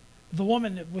 The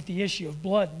woman with the issue of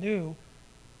blood knew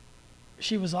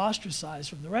she was ostracized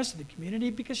from the rest of the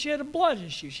community because she had a blood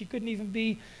issue. She couldn't even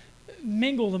be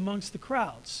mingled amongst the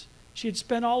crowds. She had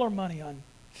spent all her money on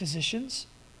physicians.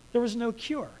 There was no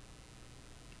cure.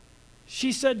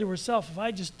 She said to herself, if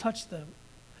I just touch the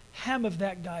hem of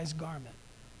that guy's garment,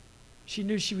 she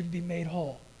knew she would be made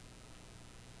whole.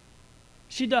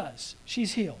 She does.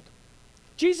 She's healed.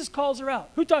 Jesus calls her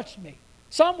out. Who touched me?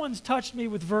 Someone's touched me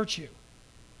with virtue.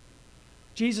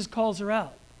 Jesus calls her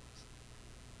out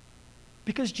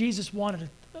because Jesus wanted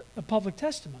a public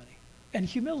testimony and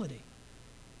humility.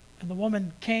 And the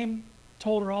woman came,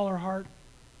 told her all her heart,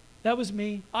 that was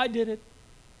me, I did it.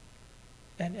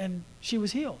 And she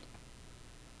was healed.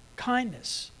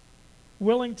 Kindness,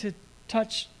 willing to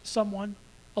touch someone,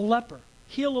 a leper,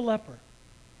 heal a leper.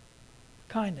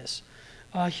 Kindness.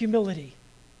 Humility.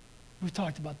 We've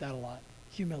talked about that a lot.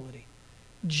 Humility.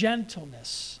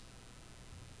 Gentleness.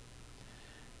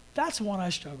 That's one I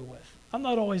struggle with. I'm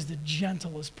not always the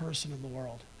gentlest person in the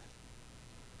world.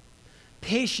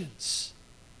 Patience.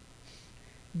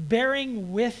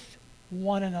 Bearing with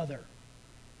one another.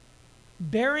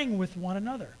 Bearing with one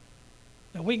another.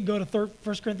 Now we can go to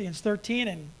 1 Corinthians 13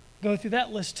 and go through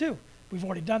that list too. We've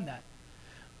already done that.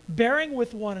 Bearing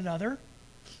with one another.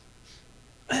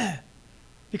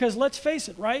 Because let's face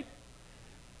it, right?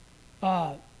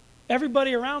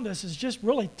 Everybody around us is just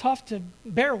really tough to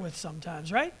bear with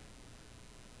sometimes, right?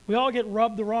 We all get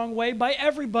rubbed the wrong way by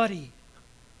everybody.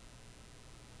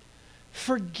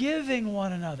 Forgiving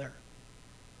one another.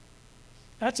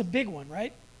 That's a big one,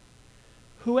 right?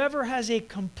 Whoever has a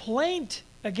complaint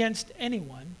against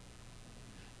anyone,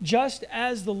 just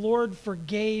as the Lord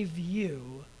forgave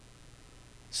you,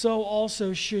 so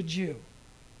also should you.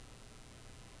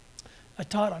 I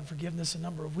taught on forgiveness a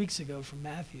number of weeks ago from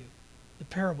Matthew, the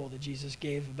parable that Jesus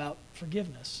gave about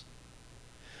forgiveness.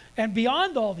 And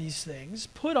beyond all these things,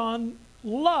 put on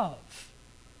love,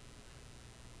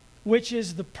 which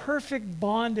is the perfect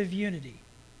bond of unity.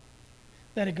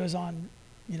 Then it goes on,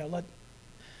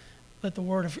 let the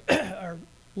word of, or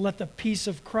let the peace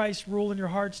of Christ rule in your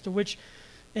hearts, to which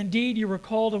indeed you were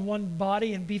called in one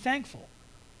body, and be thankful.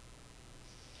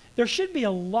 There should be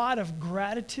a lot of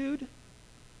gratitude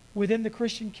within the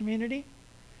Christian community.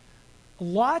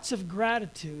 Lots of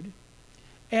gratitude.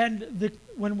 And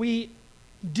when we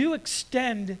do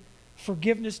extend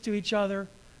forgiveness to each other,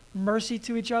 mercy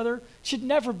to each other, it should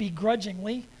never be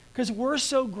grudgingly, because we're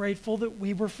so grateful that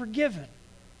we were forgiven.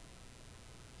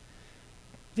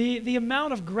 The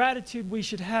amount of gratitude we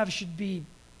should have should be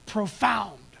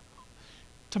profound.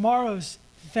 Tomorrow's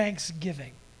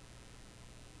Thanksgiving.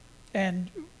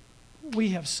 And we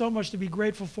have so much to be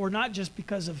grateful for, not just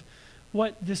because of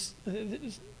what the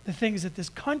things that this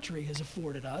country has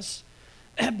afforded us,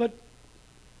 but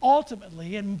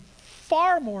ultimately, and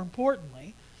far more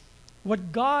importantly,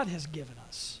 what God has given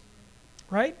us.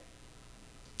 Right?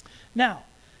 Now,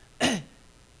 I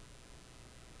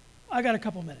got a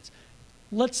couple minutes.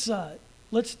 Let's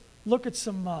look at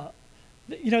some,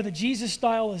 the Jesus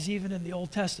style is even in the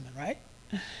Old Testament, right?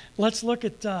 Let's look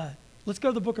at, let's go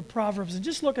to the book of Proverbs and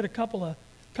just look at a couple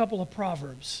of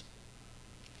Proverbs.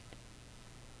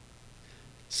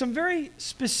 Some very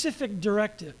specific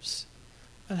directives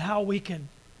on how we can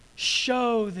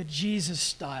show the Jesus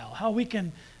style, how we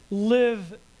can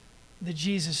live the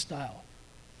Jesus style.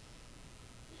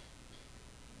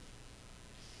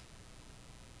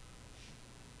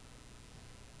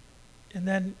 And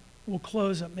then we'll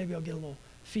close up. Maybe I'll get a little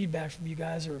feedback from you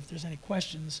guys, or if there's any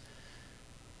questions.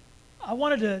 I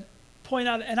wanted to point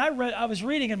out, and I was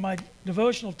reading in my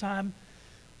devotional time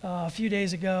a few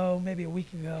days ago, maybe a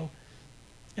week ago,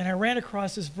 and I ran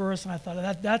across this verse, and I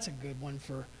thought that's a good one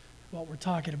for what we're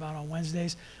talking about on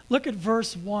Wednesdays. Look at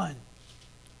verse 1.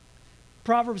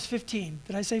 Proverbs 15.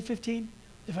 Did I say 15?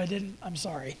 If I didn't, I'm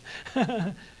sorry.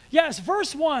 Yes,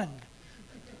 verse 1.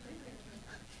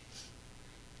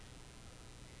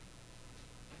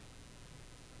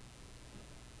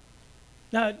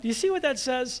 Now, do you see what that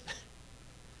says?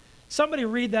 Somebody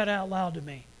read that out loud to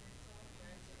me.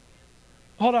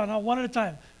 Hold on, one at a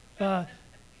time. Go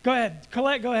ahead.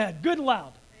 Colette, go ahead. Good and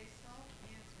loud. A soft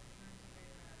answer turns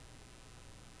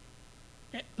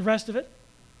away wrath. The rest of it?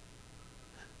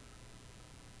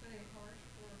 But a harsh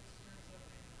word stirs up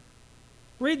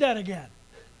anger. Read that again.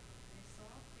 A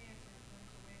soft answer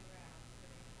turns away wrath, but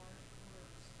a harsh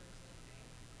word stirs up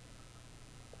anger.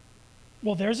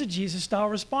 Well, there's a Jesus-style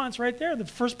response right there, the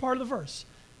first part of the verse.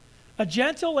 A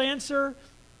gentle answer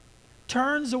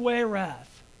turns away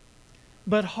wrath,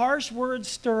 but harsh words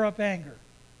stir up anger.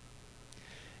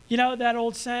 You know that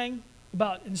old saying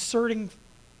about inserting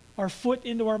our foot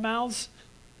into our mouths?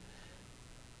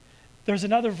 There's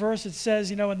another verse that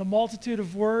says, in the multitude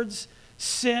of words,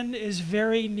 sin is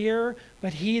very near,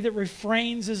 but he that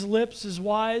refrains his lips is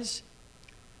wise.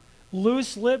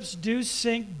 Loose lips do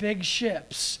sink big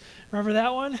ships. Remember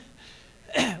that one?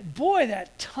 Boy,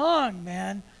 that tongue,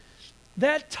 man.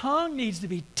 That tongue needs to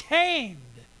be tamed.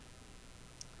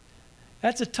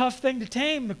 That's a tough thing to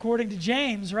tame, according to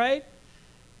James, right?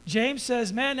 James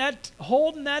says, man,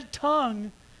 holding that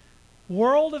tongue,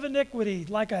 world of iniquity,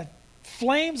 like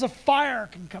flames of fire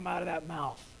can come out of that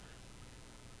mouth.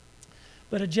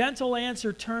 But a gentle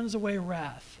answer turns away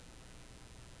wrath.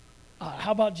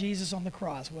 How about Jesus on the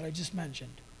cross, what I just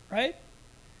mentioned, right?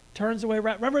 Turns away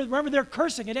wrath. Remember they're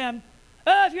cursing at him.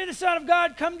 If you're the Son of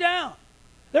God, come down.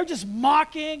 They're just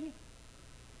mocking.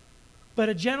 But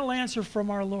a gentle answer from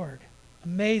our Lord.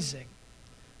 Amazing.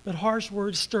 But harsh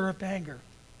words stir up anger.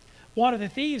 One of the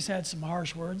thieves had some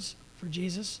harsh words for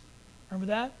Jesus. Remember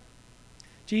that?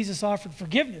 Jesus offered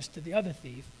forgiveness to the other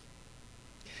thief.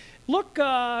 Look,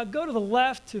 go to the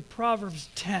left to Proverbs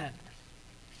 10.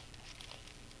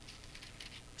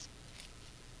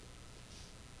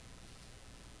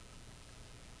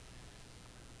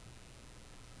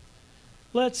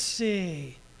 Let's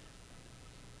see.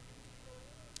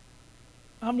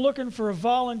 I'm looking for a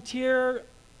volunteer.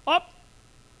 Up.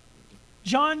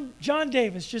 John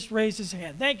Davis just raised his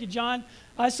hand. Thank you, John.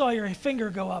 I saw your finger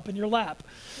go up in your lap.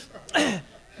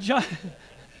 John,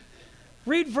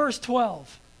 read verse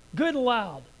 12. Good and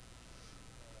loud.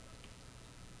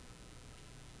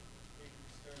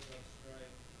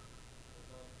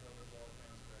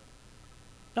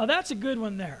 Now that's a good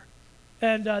one there.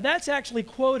 And that's actually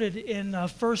quoted in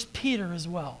 1 Peter as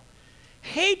well.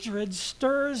 Hatred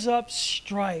stirs up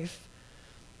strife,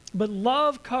 but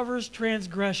love covers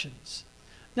transgressions.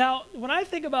 Now, when I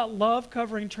think about love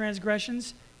covering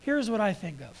transgressions, here's what I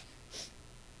think of.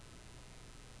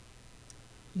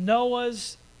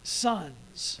 Noah's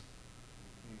sons.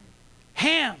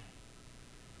 Ham.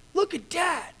 Look at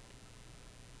Dad.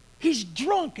 He's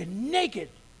drunk and naked.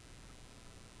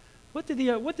 What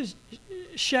does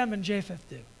Shem and Japheth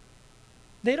do?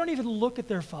 They don't even look at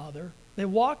their father. They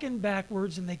walk in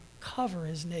backwards and they cover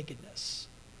his nakedness.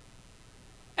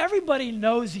 Everybody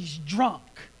knows he's drunk.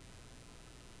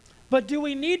 But do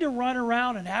we need to run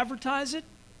around and advertise it?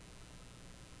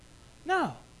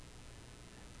 No.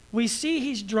 We see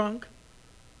he's drunk.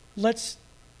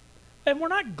 And we're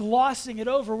not glossing it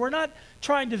over. We're not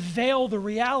trying to veil the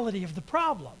reality of the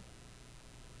problem.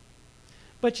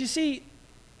 But you see,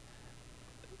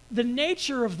 the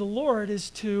nature of the Lord is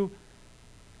to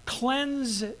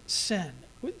cleanse sin.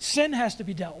 Sin has to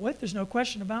be dealt with. There's no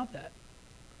question about that.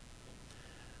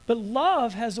 But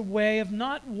love has a way of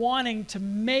not wanting to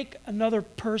make another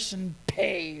person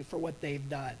pay for what they've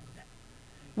done.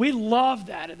 We love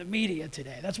that in the media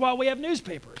today. That's why we have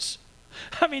newspapers.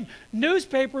 I mean,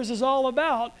 newspapers is all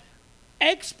about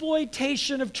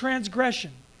exploitation of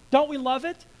transgression. Don't we love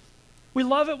it? We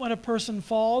love it when a person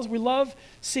falls. We love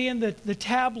seeing the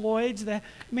tabloids.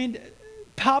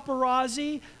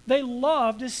 Paparazzi, they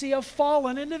love to see a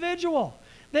fallen individual.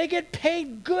 They get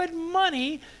paid good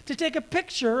money to take a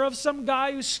picture of some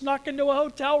guy who snuck into a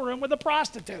hotel room with a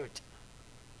prostitute.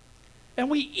 And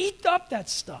we eat up that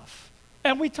stuff.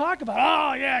 And we talk about,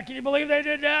 oh yeah, can you believe they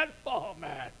did that? Oh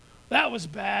man, that was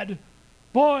bad.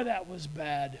 Boy, that was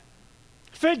bad.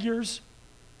 Figures,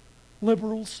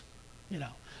 liberals, you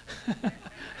know.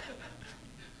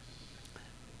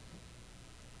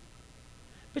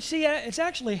 But see, it's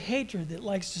actually hatred that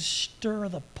likes to stir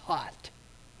the pot.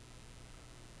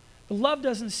 But love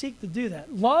doesn't seek to do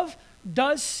that. Love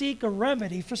does seek a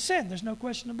remedy for sin. There's no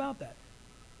question about that.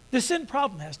 The sin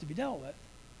problem has to be dealt with.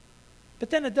 But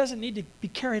then it doesn't need to be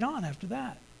carried on after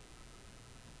that.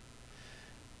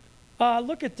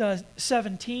 Look at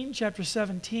chapter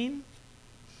 17.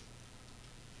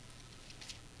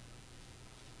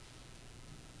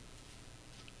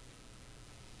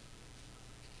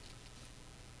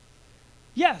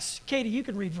 Yes, Katie, you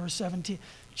can read verse 17,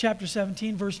 chapter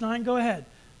 17, verse 9. Go ahead.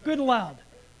 Good and loud.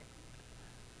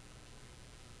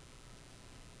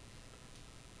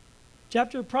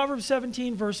 Proverbs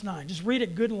 17, verse 9. Just read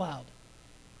it good and loud.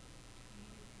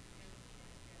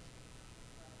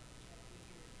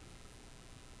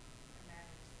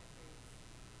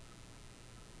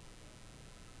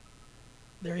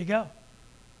 There you go.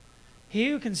 He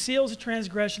who conceals a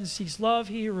transgression seeks love.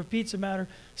 He who repeats a matter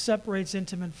separates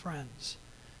intimate friends.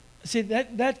 See,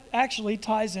 that actually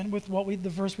ties in with the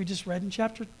verse we just read in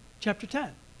chapter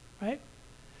 10, right?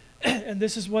 And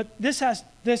this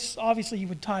obviously you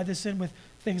would tie this in with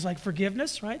things like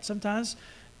forgiveness, right? Sometimes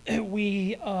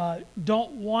we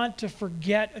don't want to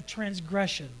forget a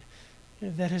transgression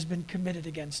that has been committed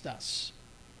against us.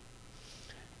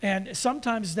 And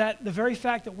sometimes the very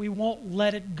fact that we won't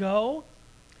let it go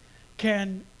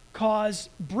can cause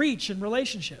breach in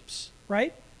relationships,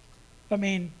 right? I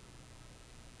mean,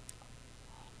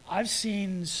 I've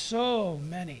seen so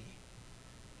many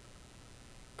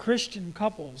Christian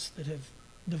couples that have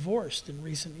divorced in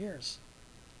recent years.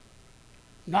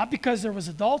 Not because there was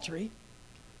adultery,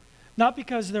 not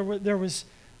because there was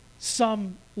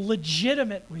some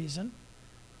legitimate reason,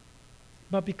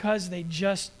 but because they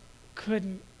just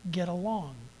couldn't get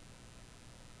along.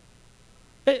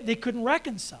 They couldn't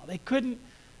reconcile. They couldn't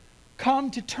come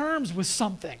to terms with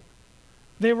something.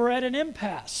 They were at an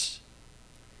impasse.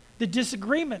 The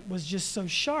disagreement was just so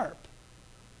sharp.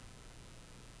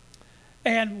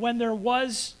 And when there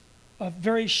was a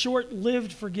very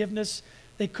short-lived forgiveness,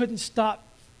 they couldn't stop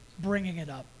bringing it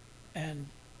up. And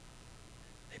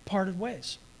they parted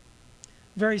ways.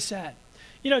 Very sad.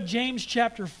 You know, James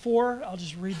chapter 4, I'll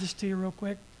just read this to you real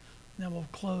quick, and then we'll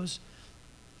close.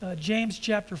 James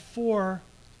chapter 4,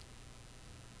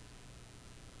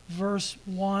 verse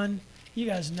 1. You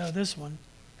guys know this one.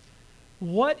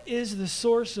 What is the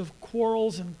source of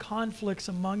quarrels and conflicts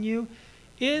among you?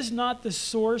 Is not the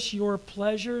source your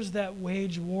pleasures that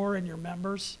wage war in your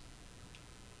members?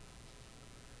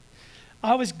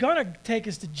 I was going to take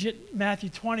us to Matthew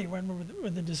 20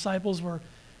 when the disciples were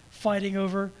fighting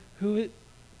over who.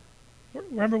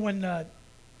 Remember when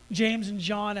James and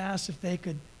John asked if they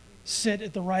could sit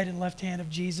at the right and left hand of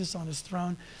Jesus on his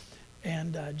throne?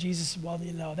 And Jesus said, well,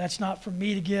 you know, that's not for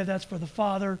me to give, that's for the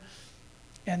Father.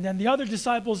 And then the other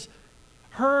disciples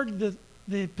heard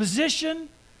the position,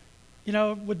 you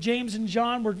know, what James and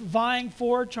John were vying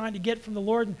for, trying to get from the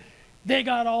Lord. And they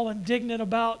got all indignant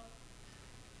about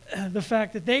the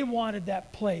fact that they wanted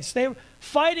that place. They were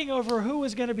fighting over who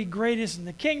was going to be greatest in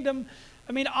the kingdom.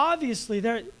 I mean, obviously,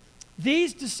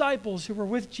 these disciples who were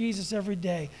with Jesus every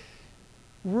day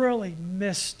really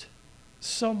missed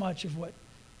so much of what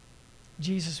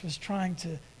Jesus was trying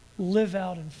to live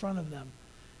out in front of them.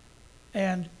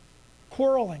 And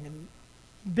quarreling and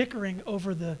bickering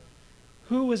over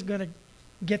who was going to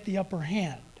get the upper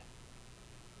hand.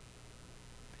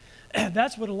 And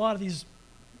that's what a lot of these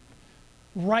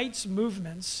rights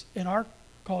movements in our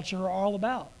culture are all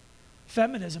about.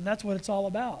 Feminism, that's what it's all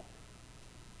about.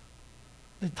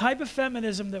 The type of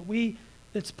feminism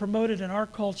that's promoted in our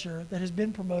culture, that has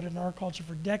been promoted in our culture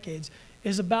for decades,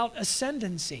 is about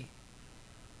ascendancy.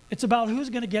 It's about who's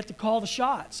going to get to call the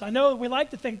shots. I know we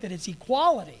like to think that it's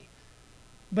equality,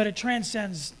 but it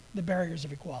transcends the barriers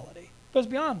of equality. It goes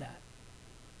beyond that.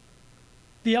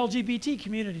 The LGBT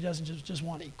community doesn't just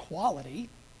want equality.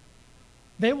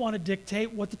 They want to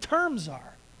dictate what the terms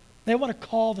are. They want to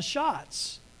call the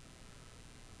shots.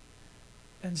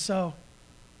 And so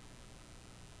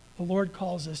the Lord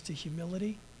calls us to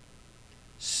humility,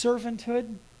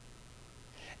 servanthood,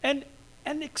 and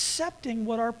accepting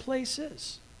what our place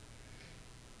is.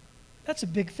 That's a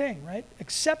big thing, right?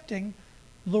 Accepting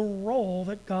the role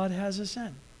that God has us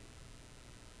in.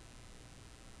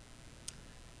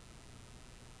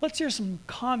 Let's hear some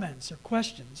comments or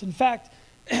questions. In fact,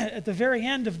 at the very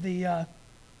end of the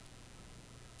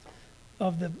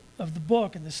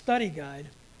book and the study guide,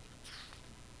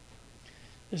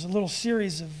 there's a little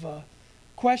series of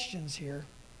questions here.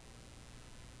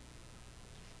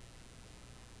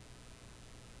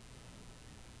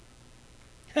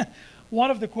 One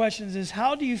of the questions is,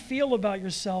 how do you feel about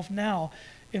yourself now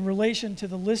in relation to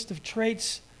the list of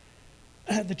traits,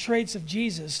 the traits of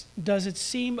Jesus? Does it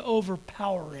seem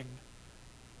overpowering?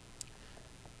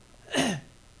 What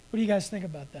do you guys think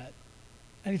about that?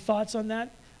 Any thoughts on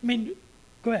that? I mean,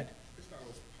 go ahead. It's not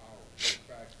overpowering. In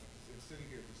fact, in sitting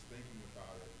here just thinking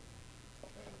about it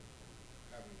and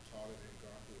having taught it and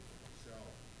gone through it for myself,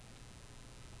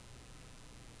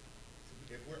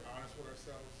 if we're honest with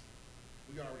ourselves,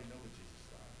 we already know the Jesus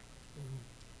style. Mm-hmm.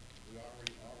 We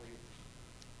already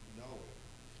know it.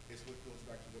 It's what goes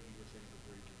back to what you were saying at the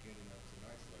very beginning of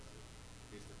tonight's lesson,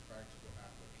 is the practical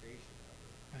application of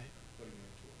it, Right. putting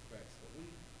it into effect. So we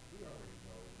already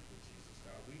know the Jesus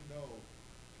style. We know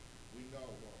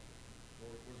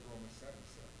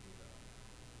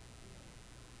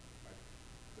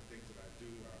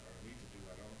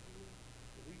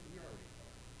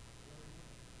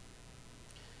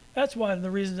That's one of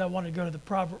the reasons I wanted to go to the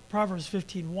Proverbs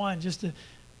 15:1, just to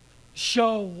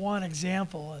show one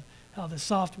example of how the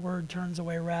soft word turns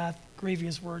away wrath,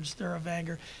 grievous words stir of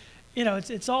anger. You know,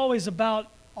 it's always about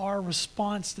our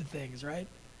response to things, right?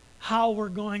 How we're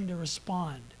going to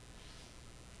respond.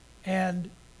 And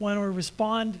when we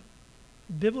respond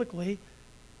biblically,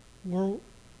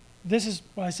 this is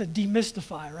what I said,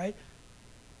 demystify, right?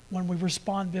 When we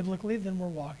respond biblically, then we're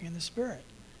walking in the Spirit.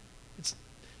 It's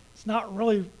not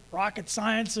really rocket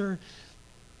science, or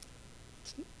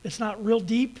it's not real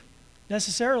deep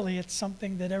necessarily. It's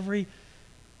something that every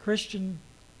Christian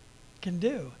can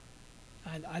do.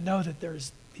 I know that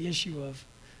there's the issue of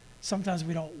sometimes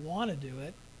we don't want to do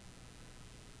it.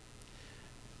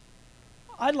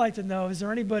 I'd like to know, is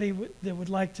there anybody that would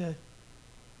like to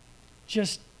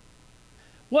just,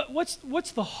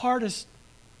 what's the hardest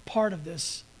part of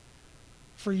this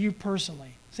for you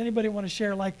personally? Does anybody want to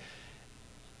share, like,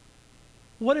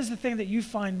 what is the thing that you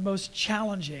find most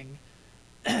challenging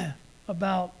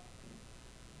about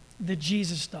the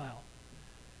Jesus style?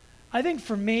 I think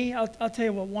for me, I'll tell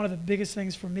you what one of the biggest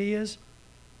things for me is.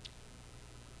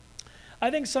 I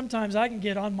think sometimes I can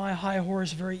get on my high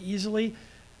horse very easily,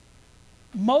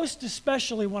 most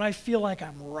especially when I feel like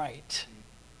I'm right.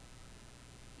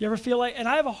 You ever feel like, and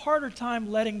I have a harder time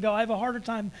letting go. I have a harder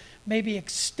time maybe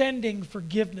extending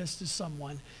forgiveness to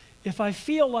someone if I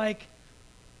feel like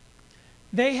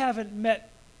they haven't met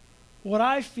what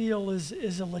I feel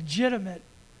is a legitimate,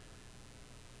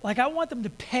 like I want them to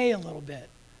pay a little bit.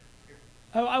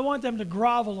 I want them to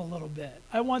grovel a little bit.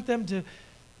 I want them to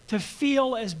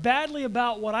feel as badly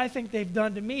about what I think they've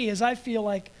done to me as I feel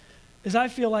like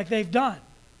they've done.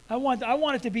 I want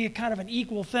it to be a kind of an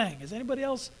equal thing. Has anybody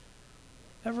else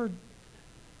ever?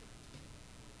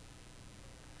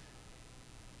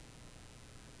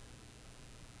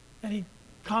 Any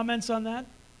comments on that?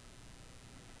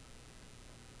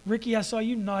 Ricky, I saw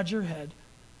you nod your head.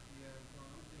 Yeah, well,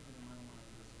 I'm thinking in my mind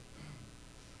is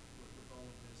with all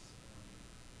of this,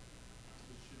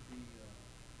 there should be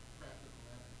practical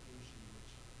application,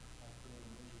 which I fail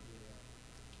miserably at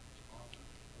often.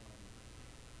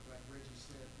 Like Reggie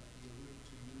said, like he alluded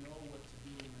to, you know what to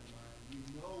do in your mind, you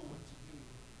know what to do,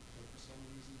 but for some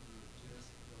reason you just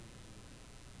don't do it.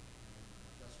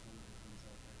 And that's one of the things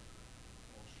I kind of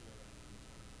fall short on many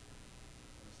times.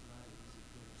 And it's not an easy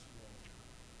pill to swallow.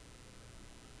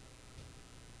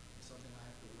 It's something I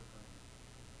have to work on,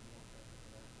 more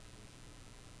practical application.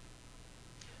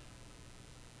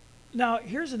 Now,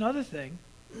 here's another thing.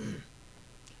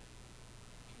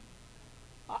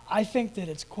 I think that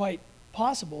it's quite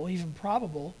possible, even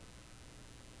probable,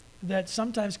 that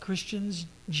sometimes Christians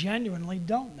genuinely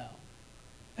don't know.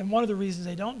 And one of the reasons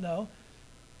they don't know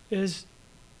is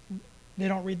they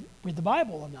don't read the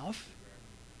Bible enough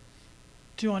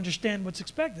to understand what's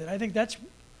expected. I think that's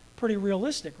pretty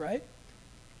realistic, right?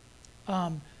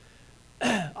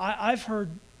 I've heard,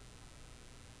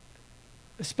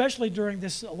 especially during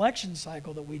this election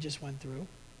cycle that we just went through,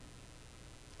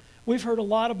 we've heard a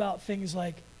lot about things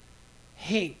like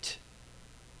hate,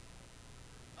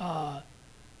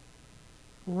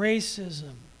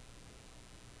 racism.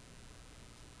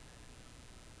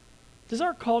 Does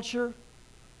our culture,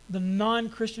 the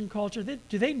non-Christian culture,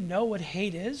 do they know what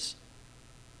hate is?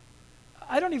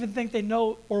 I don't even think they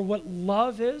know, or what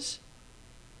love is.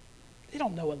 They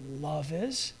don't know what love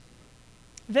is.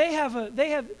 They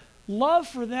have love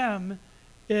for them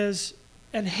is,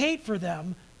 and hate for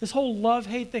them, this whole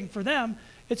love-hate thing for them,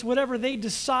 it's whatever they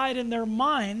decide in their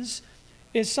minds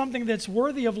is something that's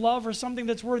worthy of love or something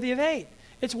that's worthy of hate.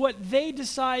 It's what they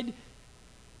decide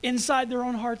inside their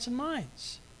own hearts and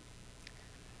minds.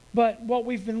 But what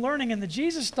we've been learning in the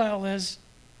Jesus style is,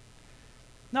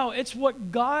 no, it's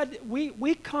what God,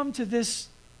 we come to this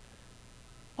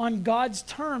on God's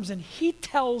terms, and He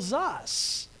tells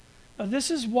us,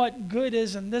 this is what good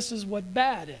is and this is what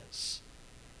bad is.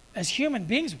 As human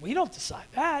beings, we don't decide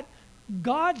that.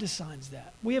 God decides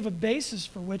that. We have a basis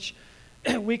for which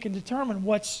we can determine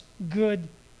what's good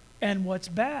and what's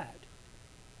bad.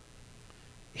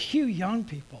 You young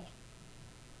people,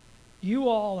 you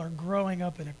all are growing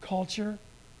up in a culture.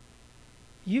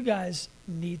 You guys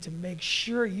need to make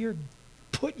sure you're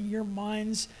putting your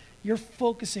minds, you're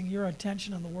focusing your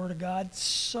attention on the Word of God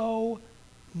so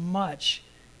much,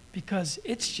 because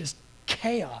it's just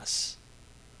chaos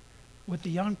with the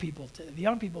young people. The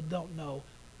young people don't know,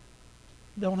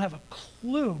 don't have a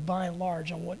clue by and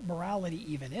large on what morality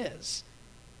even is.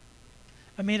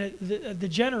 I mean, the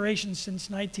generation since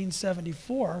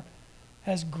 1974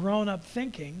 has grown up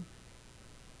thinking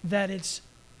that it's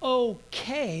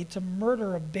okay to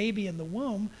murder a baby in the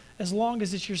womb as long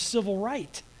as it's your civil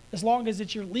right. as long as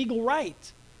it's your legal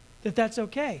right, that's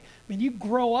okay. I mean, you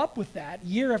grow up with that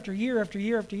year after year after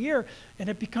year after year, and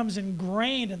it becomes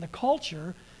ingrained in the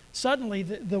culture. Suddenly,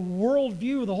 the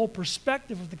worldview, the whole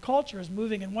perspective of the culture is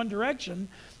moving in one direction,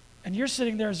 and you're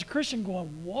sitting there as a Christian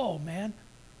going, whoa, man,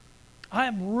 I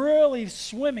am really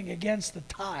swimming against the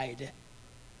tide.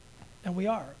 And we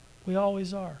are. We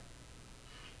always are.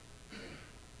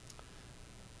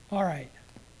 All right.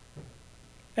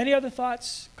 Any other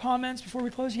thoughts, comments before we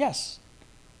close? Yes.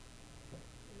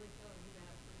 We're talking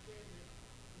about forgiveness.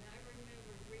 And I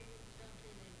remember reading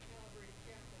something in Calvary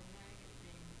Chapel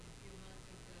magazine a few months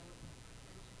ago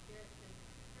that suggested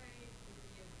praying for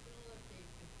the ability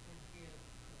to forgive.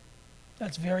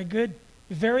 That's very good.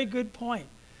 Very good point.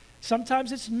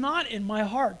 Sometimes it's not in my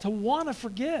heart to want to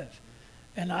forgive.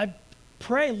 And I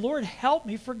pray, Lord, help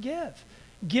me forgive.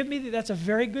 Give me, that's a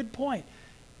very good point.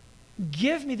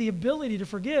 Give me the ability to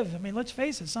forgive. I mean, let's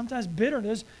face it, sometimes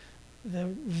bitterness, the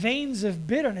veins of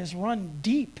bitterness run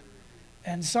deep.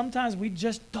 And sometimes we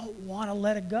just don't want to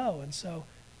let it go. And so,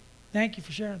 thank you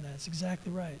for sharing that. It's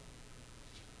exactly right.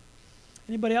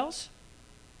 Anybody else?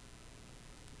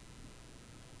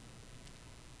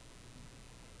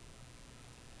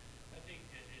 I think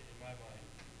in my mind,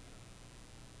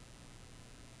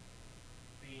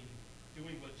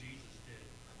 doing what Jesus did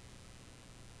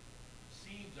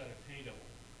seems unattainable.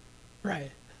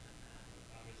 Right.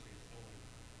 Obviously, it's only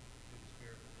through the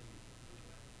Spirit within you to do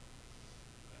that.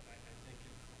 But I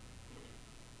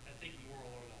think more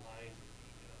along the lines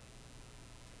of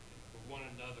the one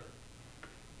another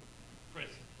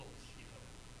principles,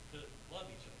 to love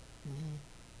each other. Mm-hmm.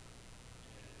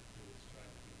 And to strive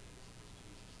to do as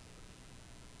Jesus did.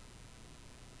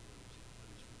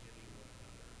 Whether it's forgiving one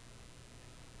another,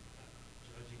 not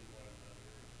judging one another,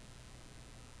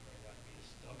 trying not to be a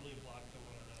stumbling block to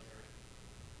one another.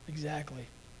 Exactly.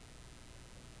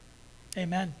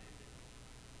 Amen.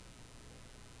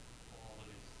 All of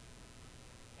it is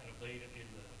kind of laid in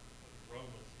the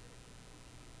Romans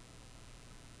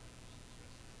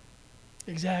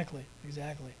here. Exactly.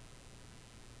 Exactly.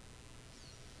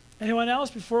 Anyone else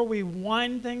before we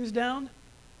wind things down?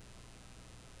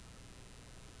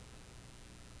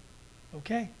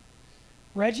 Okay.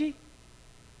 Reggie,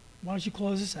 why don't you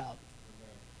close us out?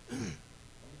 Amen. Let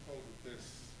me close with this.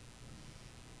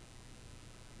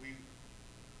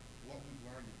 What we've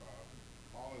learned about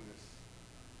all of this,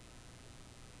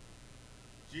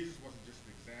 Jesus wasn't just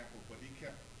an example, but he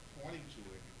kept pointing to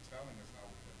it and telling us how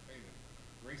we can obtain it.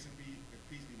 Grace and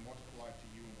peace be multiplied to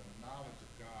you in the knowledge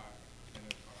of God and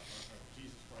of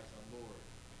Jesus Christ our Lord,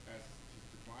 as his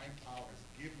divine power has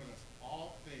given us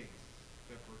all things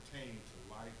that pertain to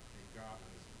life and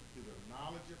godliness through the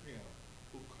knowledge of him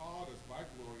who called us by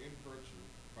glory and virtue,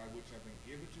 by which have been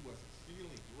given to us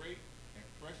exceedingly great and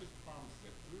precious promises,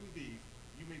 that through these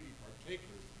you may be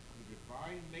partakers of the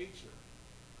divine nature,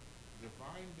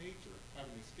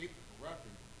 having escaped the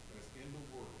corruption that is in the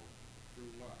world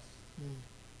through lust. Mm.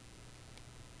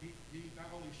 He not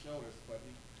only showed us, but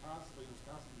he was constantly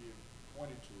being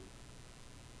pointed to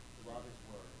throughout his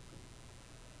word.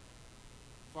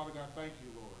 Father God, thank you,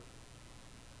 Lord,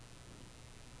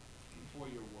 for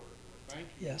your word, Lord. Thank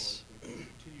you, Yes. Lord, that you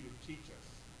continue to teach us.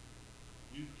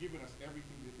 You've given us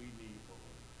everything that we need,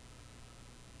 Lord,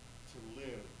 to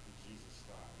live the Jesus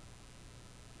style.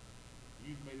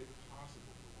 You've made it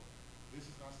possible, Lord. This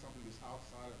is not something that's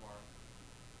outside of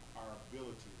our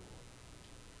ability, Lord.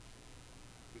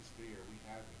 It's there. We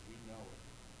have it. We know it.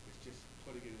 It's just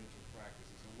putting it into practice.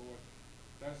 And so, Lord,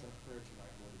 that is our prayer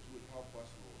tonight, Lord, that you would help us,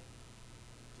 Lord,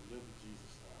 to live the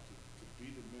Jesus style, to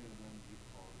be the men and women you've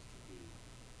called us to be,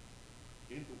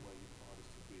 in the way you've called us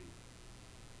to be.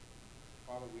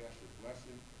 Father, we ask your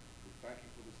blessing. We thank you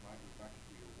for this night. We thank you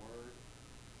for your word.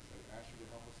 We ask you to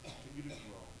help us continue to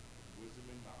grow in wisdom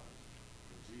and knowledge.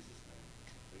 In Jesus' name,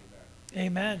 amen.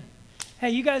 Amen.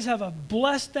 Hey, you guys have a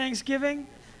blessed Thanksgiving.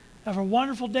 Have a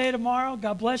wonderful day tomorrow.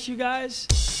 God bless you guys.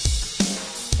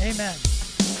 Amen.